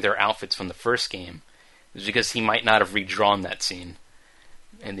wearing their outfits from the first game, it's because he might not have redrawn that scene,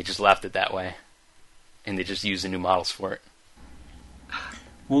 and they just left it that way, and they just used the new models for it.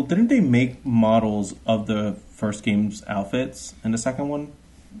 Well, didn't they make models of the first game's outfits in the second one?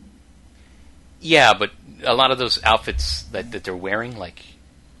 Yeah, but a lot of those outfits that they're wearing, like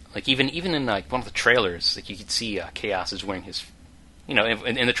even in like one of the trailers, like you could see Chaos is wearing his, in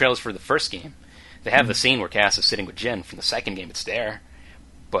the trailers for the first game, they have the scene where Chaos is sitting with Jin. From the second game, it's there,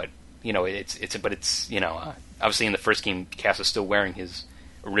 but it's obviously in the first game, Chaos is still wearing his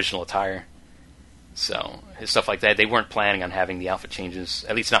original attire. So stuff like that, they weren't planning on having the outfit changes,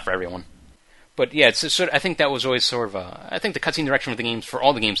 at least not for everyone. But yeah, it's sort of, I think that was always sort of I think the cutscene direction of the games for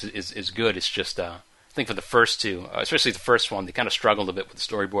all the games is good. It's just I think for the first two, especially the first one, they kind of struggled a bit with the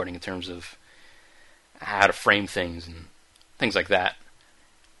storyboarding in terms of how to frame things and things like that.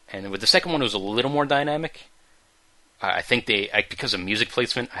 And with the second one, it was a little more dynamic. I think because of music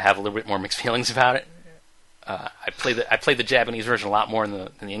placement, I have a little bit more mixed feelings about it. I played the Japanese version a lot more than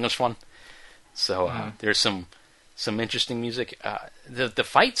the English one. So there's some interesting music. The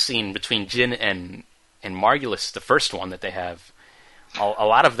fight scene between Jin and Margulis, the first one that they have, a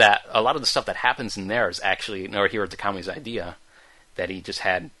lot of the stuff that happens in there is actually Norihiro Takami's idea, that he just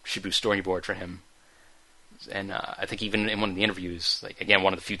had Shibu storyboard for him. And I think even in one of the interviews, like again,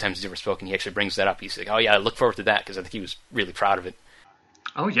 one of the few times he's ever spoken, he actually brings that up. He's like, "Oh yeah, I look forward to that," because I think he was really proud of it.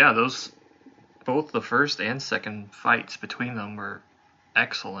 Oh yeah, both the first and second fights between them were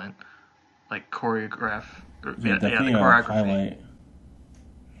excellent. Like the choreography. Highlight.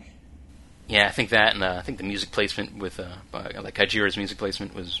 Yeah, I think that, and I think the music placement with like Kajira's music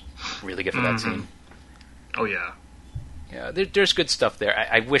placement was really good for that scene. Oh yeah. Yeah, there's good stuff there.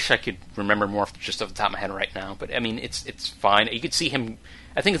 I wish I could remember more just off the top of my head right now, but I mean, it's fine. You could see him.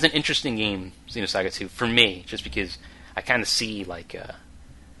 I think it's an interesting game, Xenosaga 2, for me, just because I kind of see like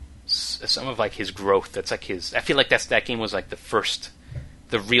some of like his growth. That's like his. I feel like that game was like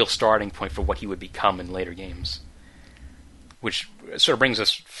the real starting point for what he would become in later games. Which sort of brings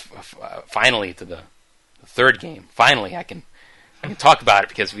us finally to the third game. Finally, I can talk about it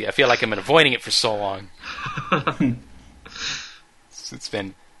because I feel like I've been avoiding it for so long. It's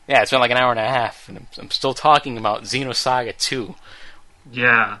been like an hour and a half, and I'm still talking about Xenosaga 2.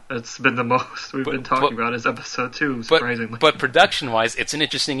 Yeah, that's been the most we've been talking about is episode 2, surprisingly. But production-wise, it's an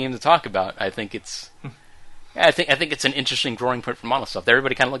interesting game to talk about. I think it's... Yeah, I think it's an interesting growing point for Monosoft.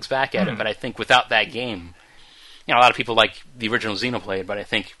 Everybody kind of looks back at it, but I think without that game, a lot of people like the original Xenoblade, but I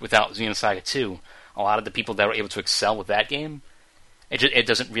think without Xenosaga 2, a lot of the people that were able to excel with that game, it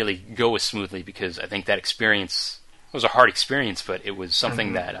doesn't really go as smoothly because I think that experience was a hard experience, but it was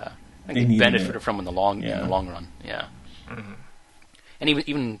something that I think they benefited from in the long run. Yeah. Mm-hmm. And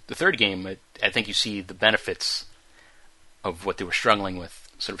even the third game, I think you see the benefits of what they were struggling with.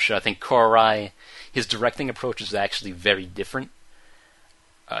 I think Korai, his directing approach is actually very different.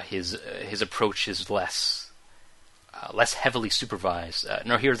 His approach is less heavily supervised.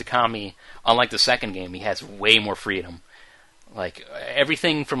 Norihiro Takami, unlike the second game, he has way more freedom. Like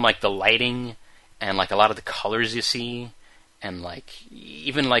everything from like the lighting and like a lot of the colors you see, and like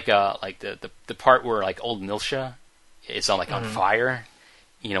even like the part where like old Milsha is on on fire.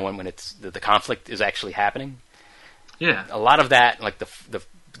 When it's the conflict is actually happening. Yeah, a lot of that, like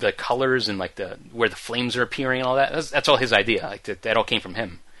the colors and like where the flames are appearing and all that. That's all his idea. Like that all came from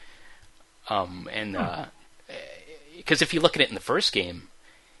him. Because if you look at it in the first game,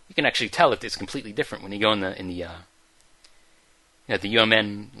 you can actually tell that it's completely different when you go in the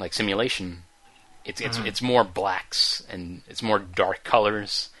UMN like simulation. It's more blacks and it's more dark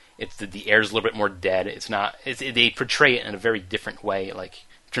colors. It's the air's a little bit more dead. They portray it in a very different way, like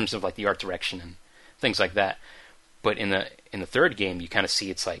in terms of like the art direction and things like that. But in the third game, you kind of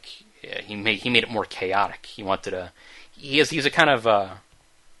see it's like he made it more chaotic. He wanted to. He's a kind of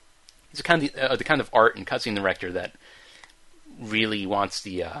the kind of art and cutscene director that really wants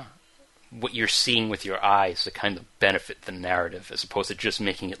the what you're seeing with your eyes to kind of benefit the narrative, as opposed to just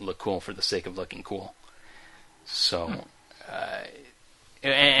making it look cool for the sake of looking cool. So.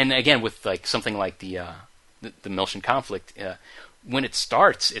 And again, with like something like the Miltian conflict, when it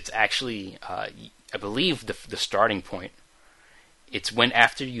starts, it's actually I believe the starting point. It's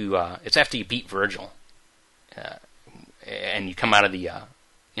after you beat Virgil, and you come out of the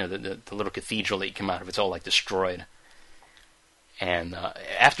the little cathedral that you come out of. It's all like destroyed, and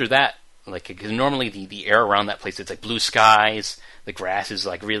after that, like, because normally the air around that place, it's like blue skies, the grass is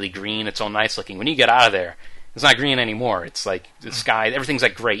like really green, it's all nice looking. When you get out of there, it's not green anymore. It's like the sky, everything's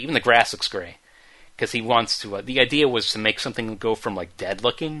like gray. Even the grass looks gray. Because he wants to. The idea was to make something go from like dead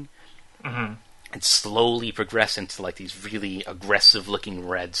looking and slowly progress into like these really aggressive looking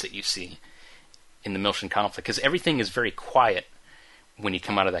reds that you see in the Miltian conflict. Because everything is very quiet when you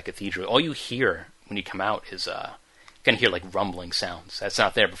come out of that cathedral. All you hear when you come out is you're gonna hear like rumbling sounds. That's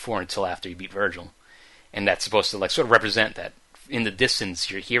not there before until after you beat Virgil, and that's supposed to like sort of represent that in the distance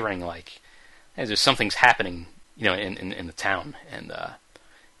you're hearing like. There's something's happening, in the town, and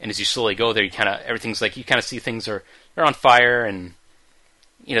as you slowly go there, everything's like you kind of see things are on fire, and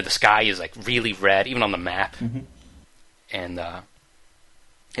the sky is like really red, even on the map. And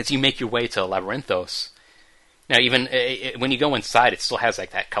as you make your way to Labyrinthos, now even when you go inside, it still has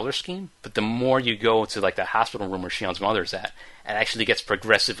like that color scheme, but the more you go to like that hospital room where Shion's mother's at, it actually gets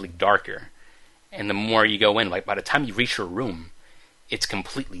progressively darker, and the more you go in, like by the time you reach her room. It's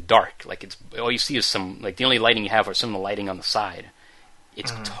completely dark. Like all you see is the only lighting you have are some of the lighting on the side.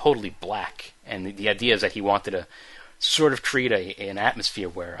 It's totally black, and the idea is that he wanted to sort of create an atmosphere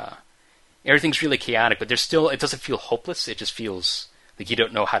where everything's really chaotic, but it doesn't feel hopeless. It just feels like you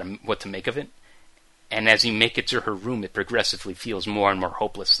don't know what to make of it. And as you make it to her room, it progressively feels more and more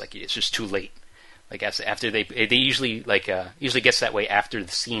hopeless. Like it's just too late. Like after they usually gets that way after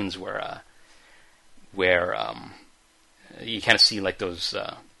the scenes where you kind of see like those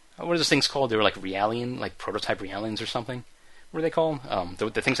what are those things called? They were like Realian, like prototype Realians or something. What are they called?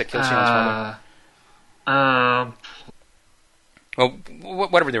 The things that kill Shion's mother. Well,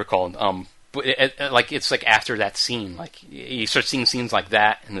 whatever they were called. But it's like after that scene, like you start seeing scenes like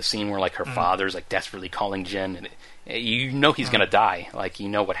that, and the scene where like her father's like desperately calling Jin, and he's gonna die. Like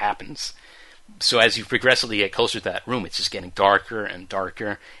what happens. So as you progressively get closer to that room, it's just getting darker and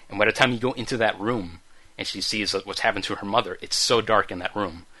darker, and by the time you go into that room. And she sees what's happened to her mother. It's so dark in that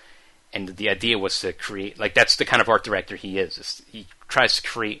room. And the idea was to create... Like, that's the kind of art director he is. He tries to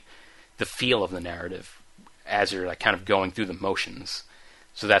create the feel of the narrative as you're, like, kind of going through the motions.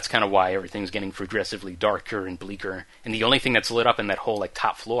 So that's kind of why everything's getting progressively darker and bleaker. And the only thing that's lit up in that whole, like,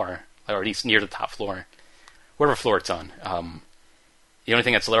 top floor, or at least near the top floor, whatever floor it's on, the only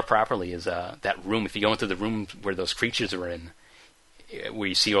thing that's lit up properly is that room. If you go into the room where those creatures are in... where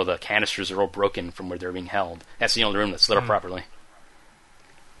you see all the canisters are all broken from where they're being held. That's the only room that's lit up properly.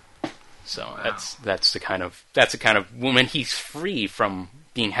 So wow. that's the kind of when he's free from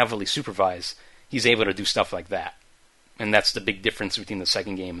being heavily supervised, he's able to do stuff like that, and that's the big difference between the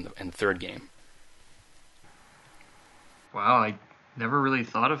second game and the third game. Wow, I never really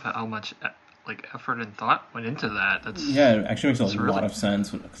thought of how much like effort and thought went into that. It actually makes a lot of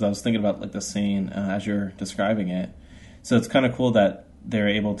sense because I was thinking about like the scene as you're describing it. So it's kind of cool that they're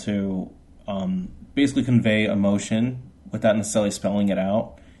able to basically convey emotion without necessarily spelling it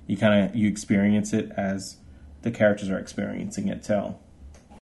out. You experience it as the characters are experiencing it too.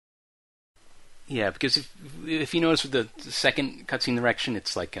 Yeah, because if you notice with the second cutscene direction,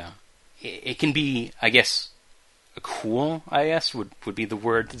 it's like it can be, I guess, cool. I guess would be the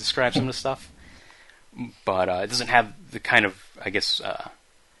word to describe some of the stuff, but it doesn't have the kind of, I guess,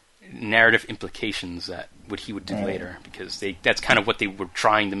 narrative implications that what he would do later, because that's kind of what they were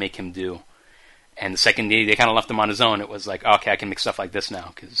trying to make him do. And the second they kind of left him on his own, it was like, okay, I can make stuff like this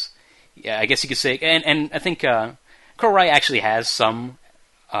now, because I guess you could say, and I think Korai actually has some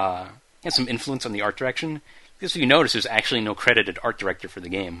influence on the art direction, because if you notice, there's actually no credited art director for the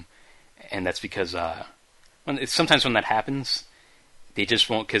game, and that's because sometimes when that happens, they just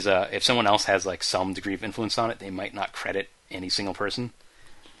won't, because if someone else has like some degree of influence on it, they might not credit any single person.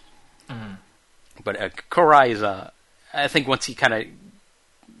 But Korai is, I think once he kind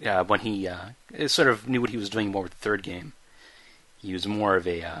of, when he sort of knew what he was doing more with the third game, he was more of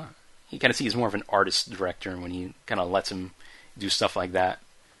he kind of sees more of an artist director when he kind of lets him do stuff like that.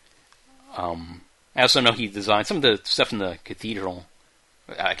 I also know he designed some of the stuff in the cathedral.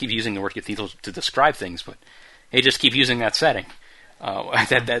 I keep using the word cathedral to describe things, but they just keep using that setting.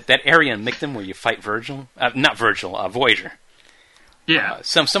 That area in Mictum where you fight Voyager. Yeah.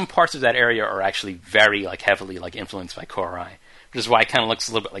 Some parts of that area are actually very heavily influenced by Korai, which is why it kind of looks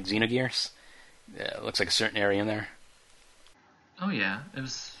a little bit like Xenogears. It looks like a certain area in there. Oh yeah, it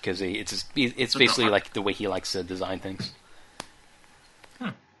was because it's basically like the way he likes to design things.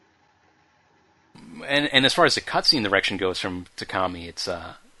 And as far as the cutscene direction goes from Takami, it's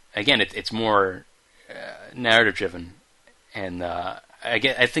again it's more narrative driven, and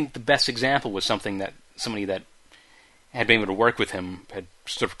I think the best example was something that somebody that had been able to work with him had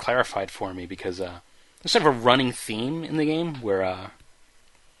sort of clarified for me, because there's sort of a running theme in the game where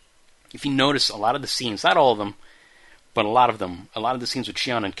if you notice a lot of the scenes, not all of them, but a lot of the scenes with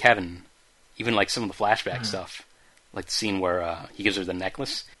Shion and Kevin, even some of the flashback stuff, like the scene where he gives her the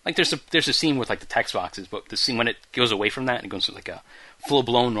necklace. There's a scene with the text boxes, but the scene when it goes away from that and it goes to a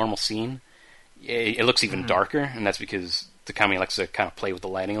full-blown normal scene, it looks even darker, and that's because Takami likes to kind of play with the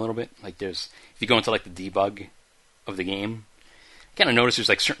lighting a little bit. If you go into the debug of the game, you kind of notice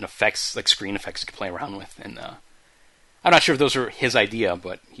there's certain effects, screen effects you can play around with, and I'm not sure if those are his idea,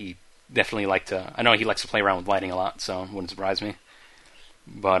 but he definitely I know he likes to play around with lighting a lot, so it wouldn't surprise me.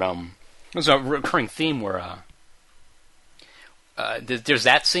 But there's a recurring theme where there's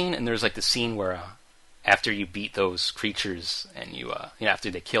that scene, and there's the scene where after you beat those creatures and after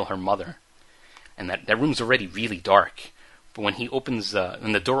they kill her mother, and that room's already really dark, but when he opens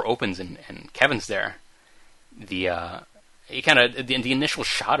when the door opens and Kevin's there, the initial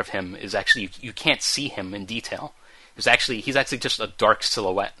shot of him is actually you can't see him in detail. He's actually just a dark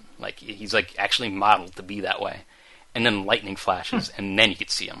silhouette. He's actually modeled to be that way. And then lightning flashes, and then you could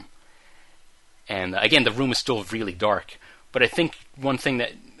see him. And again, the room is still really dark. But I think one thing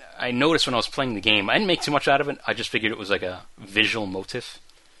that I noticed when I was playing the game, I didn't make too much out of it. I just figured it was a visual motif.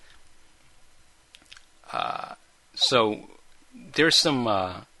 So there's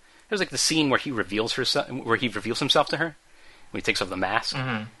there's the scene where he reveals himself to her when he takes off the mask.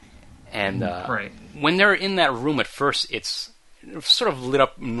 Mm-hmm. And right. When they're in that room at first, it's sort of lit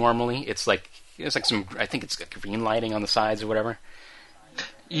up normally. It's some, I think it's green lighting on the sides or whatever.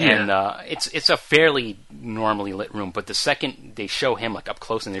 Yeah. And it's a fairly normally lit room. But the second they show him up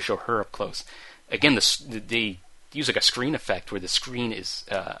close and they show her up close, again they use a screen effect where the screen is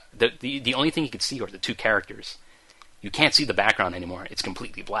the only thing you can see are the two characters. You can't see the background anymore. It's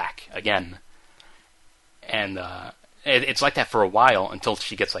completely black again. And it's like that for a while until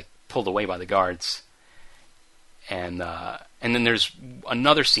she gets pulled away by the guards. And then there's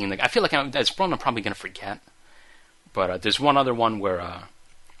another scene. I feel that's one I'm probably going to forget. But there's one other one where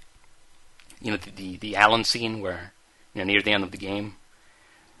the Alan scene where near the end of the game,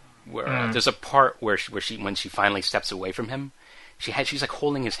 where there's a part where when she finally steps away from him, she's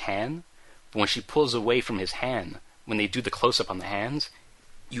holding his hand, but when she pulls away from his hand, when they do the close up on the hands,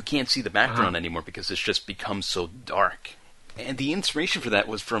 you can't see the background anymore because it's just become so dark. And the inspiration for that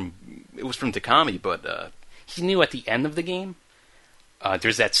was from Takami, but he knew at the end of the game,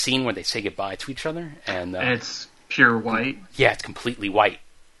 there's that scene where they say goodbye to each other, and it's pure white. Yeah, it's completely white,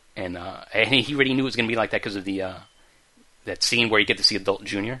 and he already knew it was going to be like that because of the that scene where you get to see Adult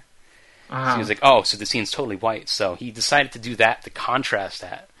Junior. So he was like, oh, so the scene's totally white. So he decided to do that to contrast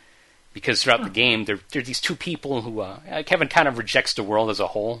that, because throughout the game, there are these two people who Kevin kind of rejects the world as a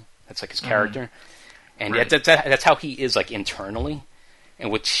whole. That's his character. And right. that's how he is internally.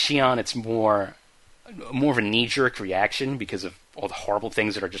 And with Shion, it's more of a knee-jerk reaction because of all the horrible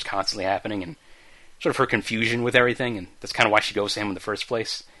things that are just constantly happening and sort of her confusion with everything. And that's kind of why she goes to him in the first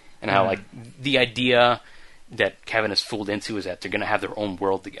place. And how the idea that Kevin is fooled into is that they're going to have their own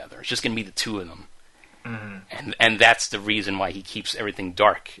world together. It's just going to be the two of them. Mm-hmm. And that's the reason why he keeps everything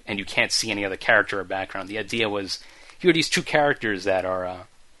dark and you can't see any other character or background. The idea was here are these two characters that are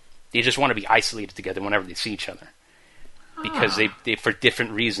they just want to be isolated together whenever they see each other. Because they for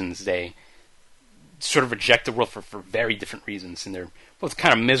different reasons, they sort of reject the world for very different reasons. And they're both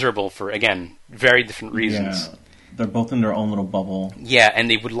kind of miserable for, again, very different reasons. Yeah, they're both in their own little bubble. Yeah, and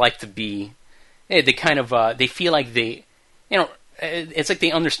they would like to be... They kind of... they feel like they... it's like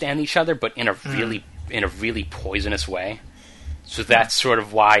they understand each other, but in a really poisonous way. So that's sort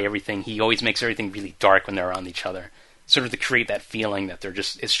of why he always makes everything really dark when they're around each other. Sort of to create that feeling that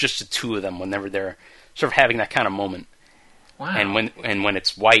it's just the two of them whenever they're sort of having that kind of moment. Wow. And when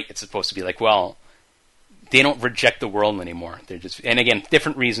it's white, it's supposed to be like, well, they don't reject the world anymore. They're just, and again,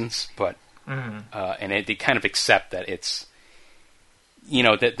 different reasons, but and they kind of accept that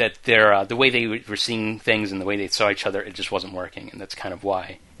that they're the way they were seeing things and the way they saw each other, it just wasn't working, and that's kind of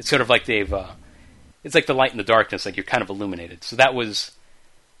why. It's sort of like it's like the light and the darkness, like you're kind of illuminated. So that was,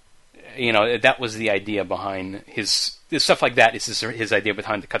 that was the idea behind his stuff like that. Is his idea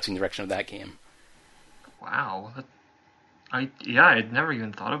behind the cutscene direction of that game? Wow, I'd never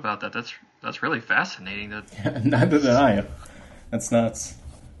even thought about that. That's really fascinating. Neither did I. That's nuts.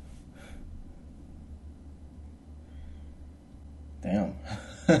 Damn.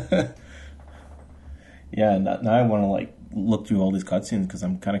 Yeah, now I want to look through all these cutscenes because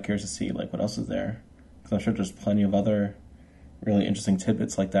I'm kind of curious to see what else is there. Because I'm sure there's plenty of other really interesting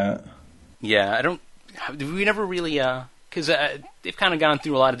tidbits like that. Yeah, we never really because they've kind of gone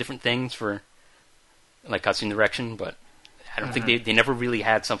through a lot of different things for cutscene direction, but I don't think they never really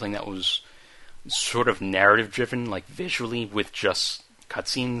had something that was sort of narrative driven, visually with just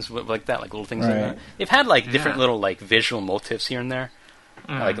cutscenes like that, little things like that. They've had different little visual motifs here and there,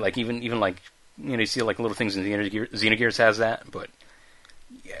 even you see little things in Xenogears has that, but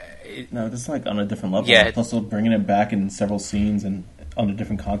no, this is on a different level. Yeah, plus bringing it back in several scenes and under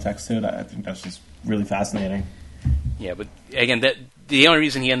different contexts too. I think that's just really fascinating. Yeah, but again, the only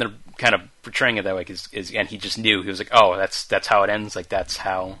reason he ended up kind of portraying it that way is again, he just knew. He was like, oh, that's how it ends. That's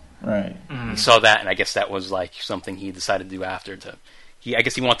how. Right. He saw that, and I guess that was something he decided to do after. I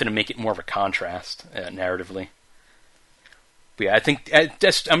guess he wanted to make it more of a contrast narratively. But yeah, I think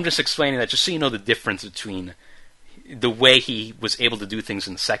I'm just explaining that just so you know the difference between the way he was able to do things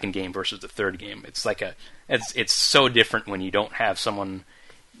in the second game versus the third game. It's it's so different when you don't have someone,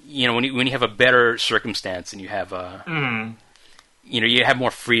 when you have a better circumstance and you have you have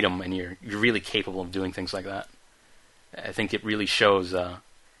more freedom and you're really capable of doing things like that. I think it really shows.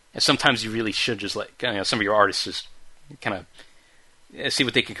 And sometimes you really should just some of your artists just kind of see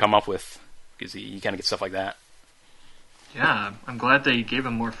what they can come up with, because you kind of get stuff like that. Yeah, I'm glad they gave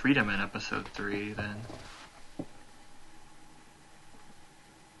him more freedom in episode 3 then.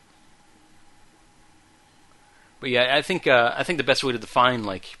 But yeah, I think the best way to define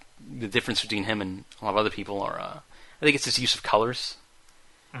the difference between him and a lot of other people are I think it's his use of colors.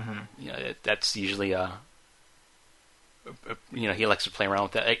 Mm-hmm. That's usually he likes to play around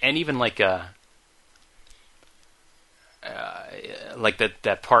with that, and even that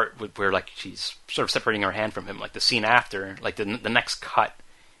part where she's sort of separating her hand from him, the scene after, the next cut,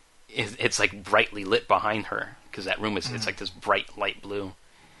 it's brightly lit behind her because that room is it's this bright light blue,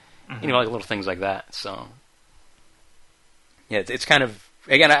 little things like that. So yeah, it's kind of,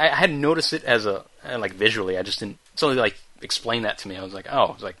 again, I hadn't noticed it as visually. I just didn't. Somebody explained that to me. I was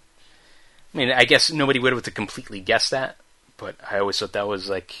I guess nobody would have to completely guess that, but I always thought that was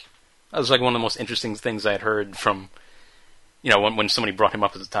one of the most interesting things I had heard from, when somebody brought him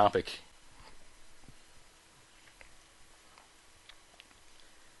up as a topic.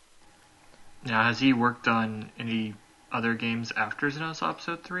 Now, has he worked on any other games after Xenogears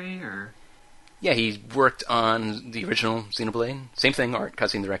Episode 3, or? Yeah, he worked on the original Xenoblade. Same thing, art,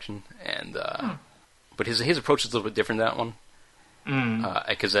 cutscene direction, and but his approach is a little bit different than that one.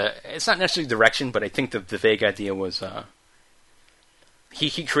 Because it's not necessarily direction, but I think the vague idea was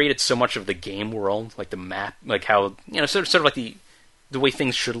he created so much of the game world, the map, how sort of the way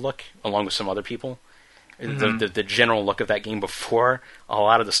things should look, along with some other people. The general look of that game before a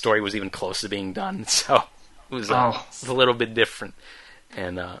lot of the story was even close to being done, so it was a little bit different.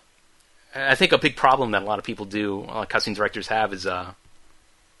 And I think a big problem that a lot of people do, a lot of cutscene directors have, is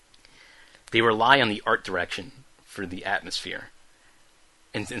they rely on the art direction for the atmosphere,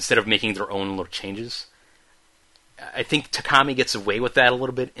 instead of making their own little changes. I think Takami gets away with that a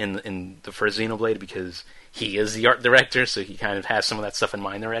little bit in the first Xenoblade because he is the art director, so he kind of has some of that stuff in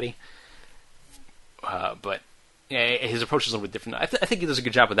mind already. But yeah, his approach is a little bit different. I think he does a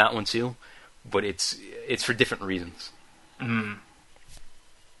good job with that one too, but it's for different reasons. And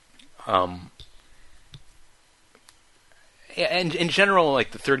in general, the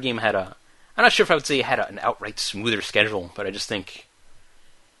third game had I'm not sure if I would say it had an outright smoother schedule, but I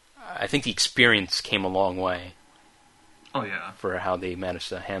think the experience came a long way. Oh yeah, for how they managed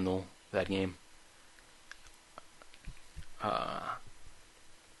to handle that game.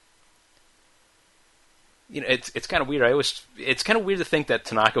 It's kind of weird. It's kind of weird to think that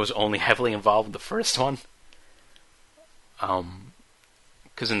Tanaka was only heavily involved with the first one.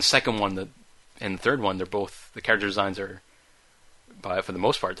 Because in the second one, and the third one, they're both, the character designs are, for the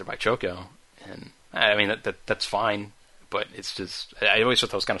most part, they're by Choco, and I mean that's fine, but it's just, I always thought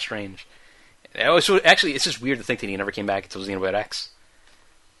that was kind of strange. Actually, it's just weird to think that he never came back until Xenoblade X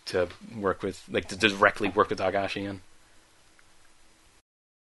to work with, to directly work with Takahashi again.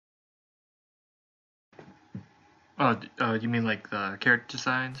 Oh, you mean like the character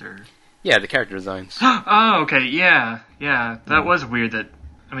designs, or? Yeah, the character designs. Oh, okay, yeah. That was weird.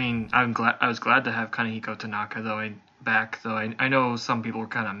 I mean, I was glad to have Kanehiko Tanaka back. Though I know some people were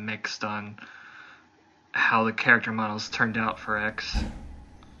kind of mixed on how the character models turned out for X.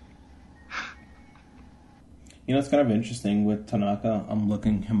 It's kind of interesting with Tanaka. I'm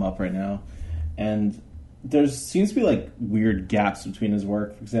looking him up right now, and there seems to be like weird gaps between his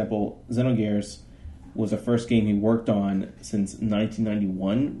work. For example, Xenogears was the first game he worked on since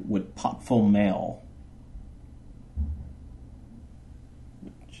 1991 with Popful Mail,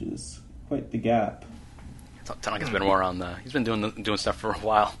 which is quite the gap. Tanaka's been more on the. He's been doing stuff for a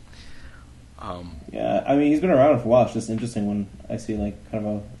while. Yeah, I mean he's been around for a while. It's just interesting when I see like kind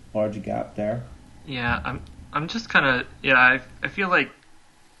of a large gap there. Yeah, I'm just kind of I feel like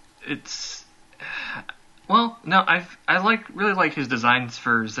it's well no I really like his designs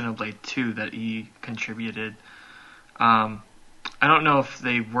for Xenoblade 2 that he contributed. I don't know if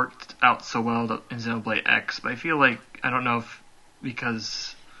they worked out so well in Xenoblade X, but I feel like I don't know if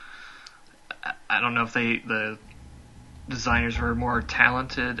the designers were more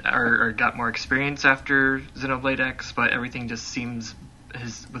talented or got more experience after Xenoblade X, but everything just seems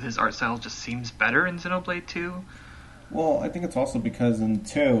with his art style just seems better in Xenoblade 2. Well, I think it's also because in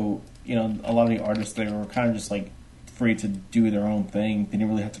 2, a lot of the artists there were kind of just like free to do their own thing. They didn't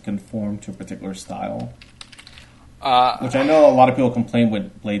really have to conform to a particular style. Which I know a lot of people complain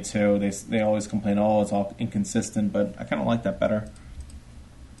with Blade 2. They always complain, it's all inconsistent, but I kind of like that better.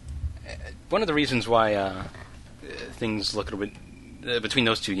 One of the reasons why things look a little bit between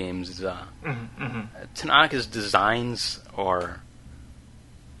those two games is Tanaka's designs are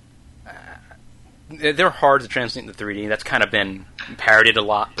they're hard to translate into 3D. That's kind of been parodied a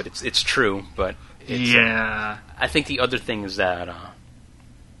lot, but it's true. But I think the other thing is that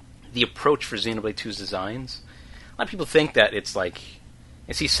the approach for Xenoblade 2's designs. A lot of people think that it's like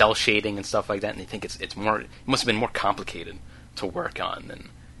they see cell shading and stuff like that, and they think it's more. It must have been more complicated to work on than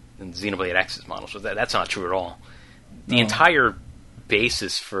Xenoblade X's models. So that's not true at all. The entire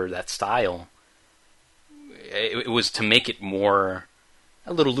basis for that style, it was to make it a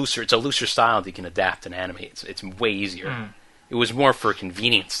little looser. It's a looser style that you can adapt and animate. It's way easier. It was more for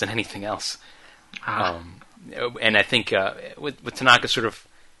convenience than anything else. And I think with Tanaka, sort of,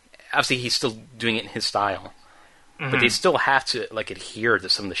 obviously he's still doing it in his style, but they still have to like adhere to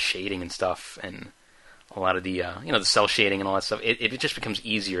some of the shading and stuff, and a lot of the the cell shading and all that stuff. It just becomes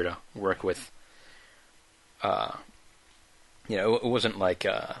easier to work with. It wasn't like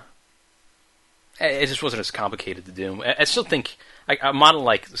it just wasn't as complicated to do. I still think a model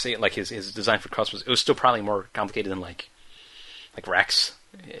like say like his design for Cross was still probably more complicated than like Rex.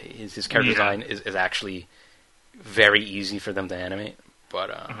 His character design is actually very easy for them to animate, but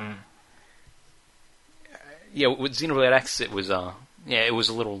with Xenoblade X it was it was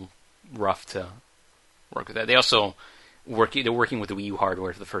a little rough to work with that. They also they're working with the Wii U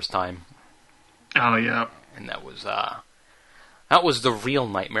hardware for the first time. Oh yeah, and that was the real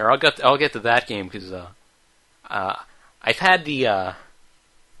nightmare. I'll get to that game because I've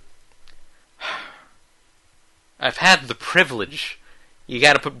had the privilege. You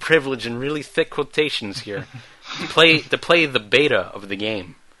got to put privilege in really thick quotations here to play the beta of the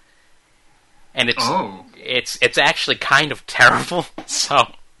game, and it's actually kind of terrible.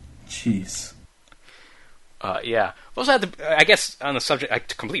 So, jeez. Yeah. Also had I guess on the subject, I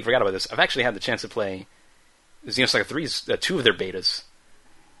completely forgot about this. I've actually had the chance to play Xenosaga 3's 2 of their betas.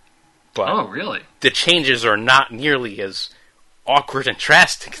 But oh, really? The changes are not nearly as awkward and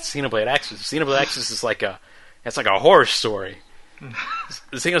drastic as Xenoblade X. Xenoblade X is like a horror story.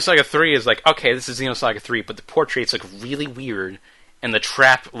 Xenosaga 3 is like, okay, this is Xenosaga 3, but the portraits look really weird, and the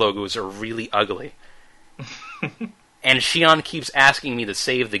trap logos are really ugly. And Shion keeps asking me to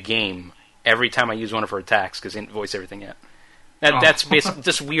save the game every time I use one of her attacks, because they didn't voice everything yet. That's basically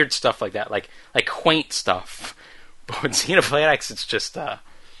just weird stuff like that, like quaint stuff. But with Xenoblade X, it's just,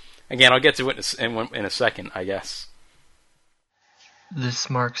 again, I'll get to it in a second, I guess. This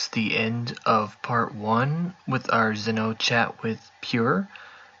marks the end of part 1 with our Xeno chat with Pure.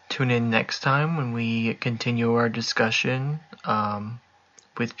 Tune in next time when we continue our discussion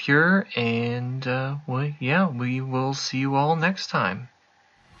with Pure, and we will see you all next time.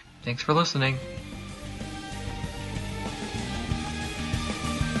 Thanks for listening.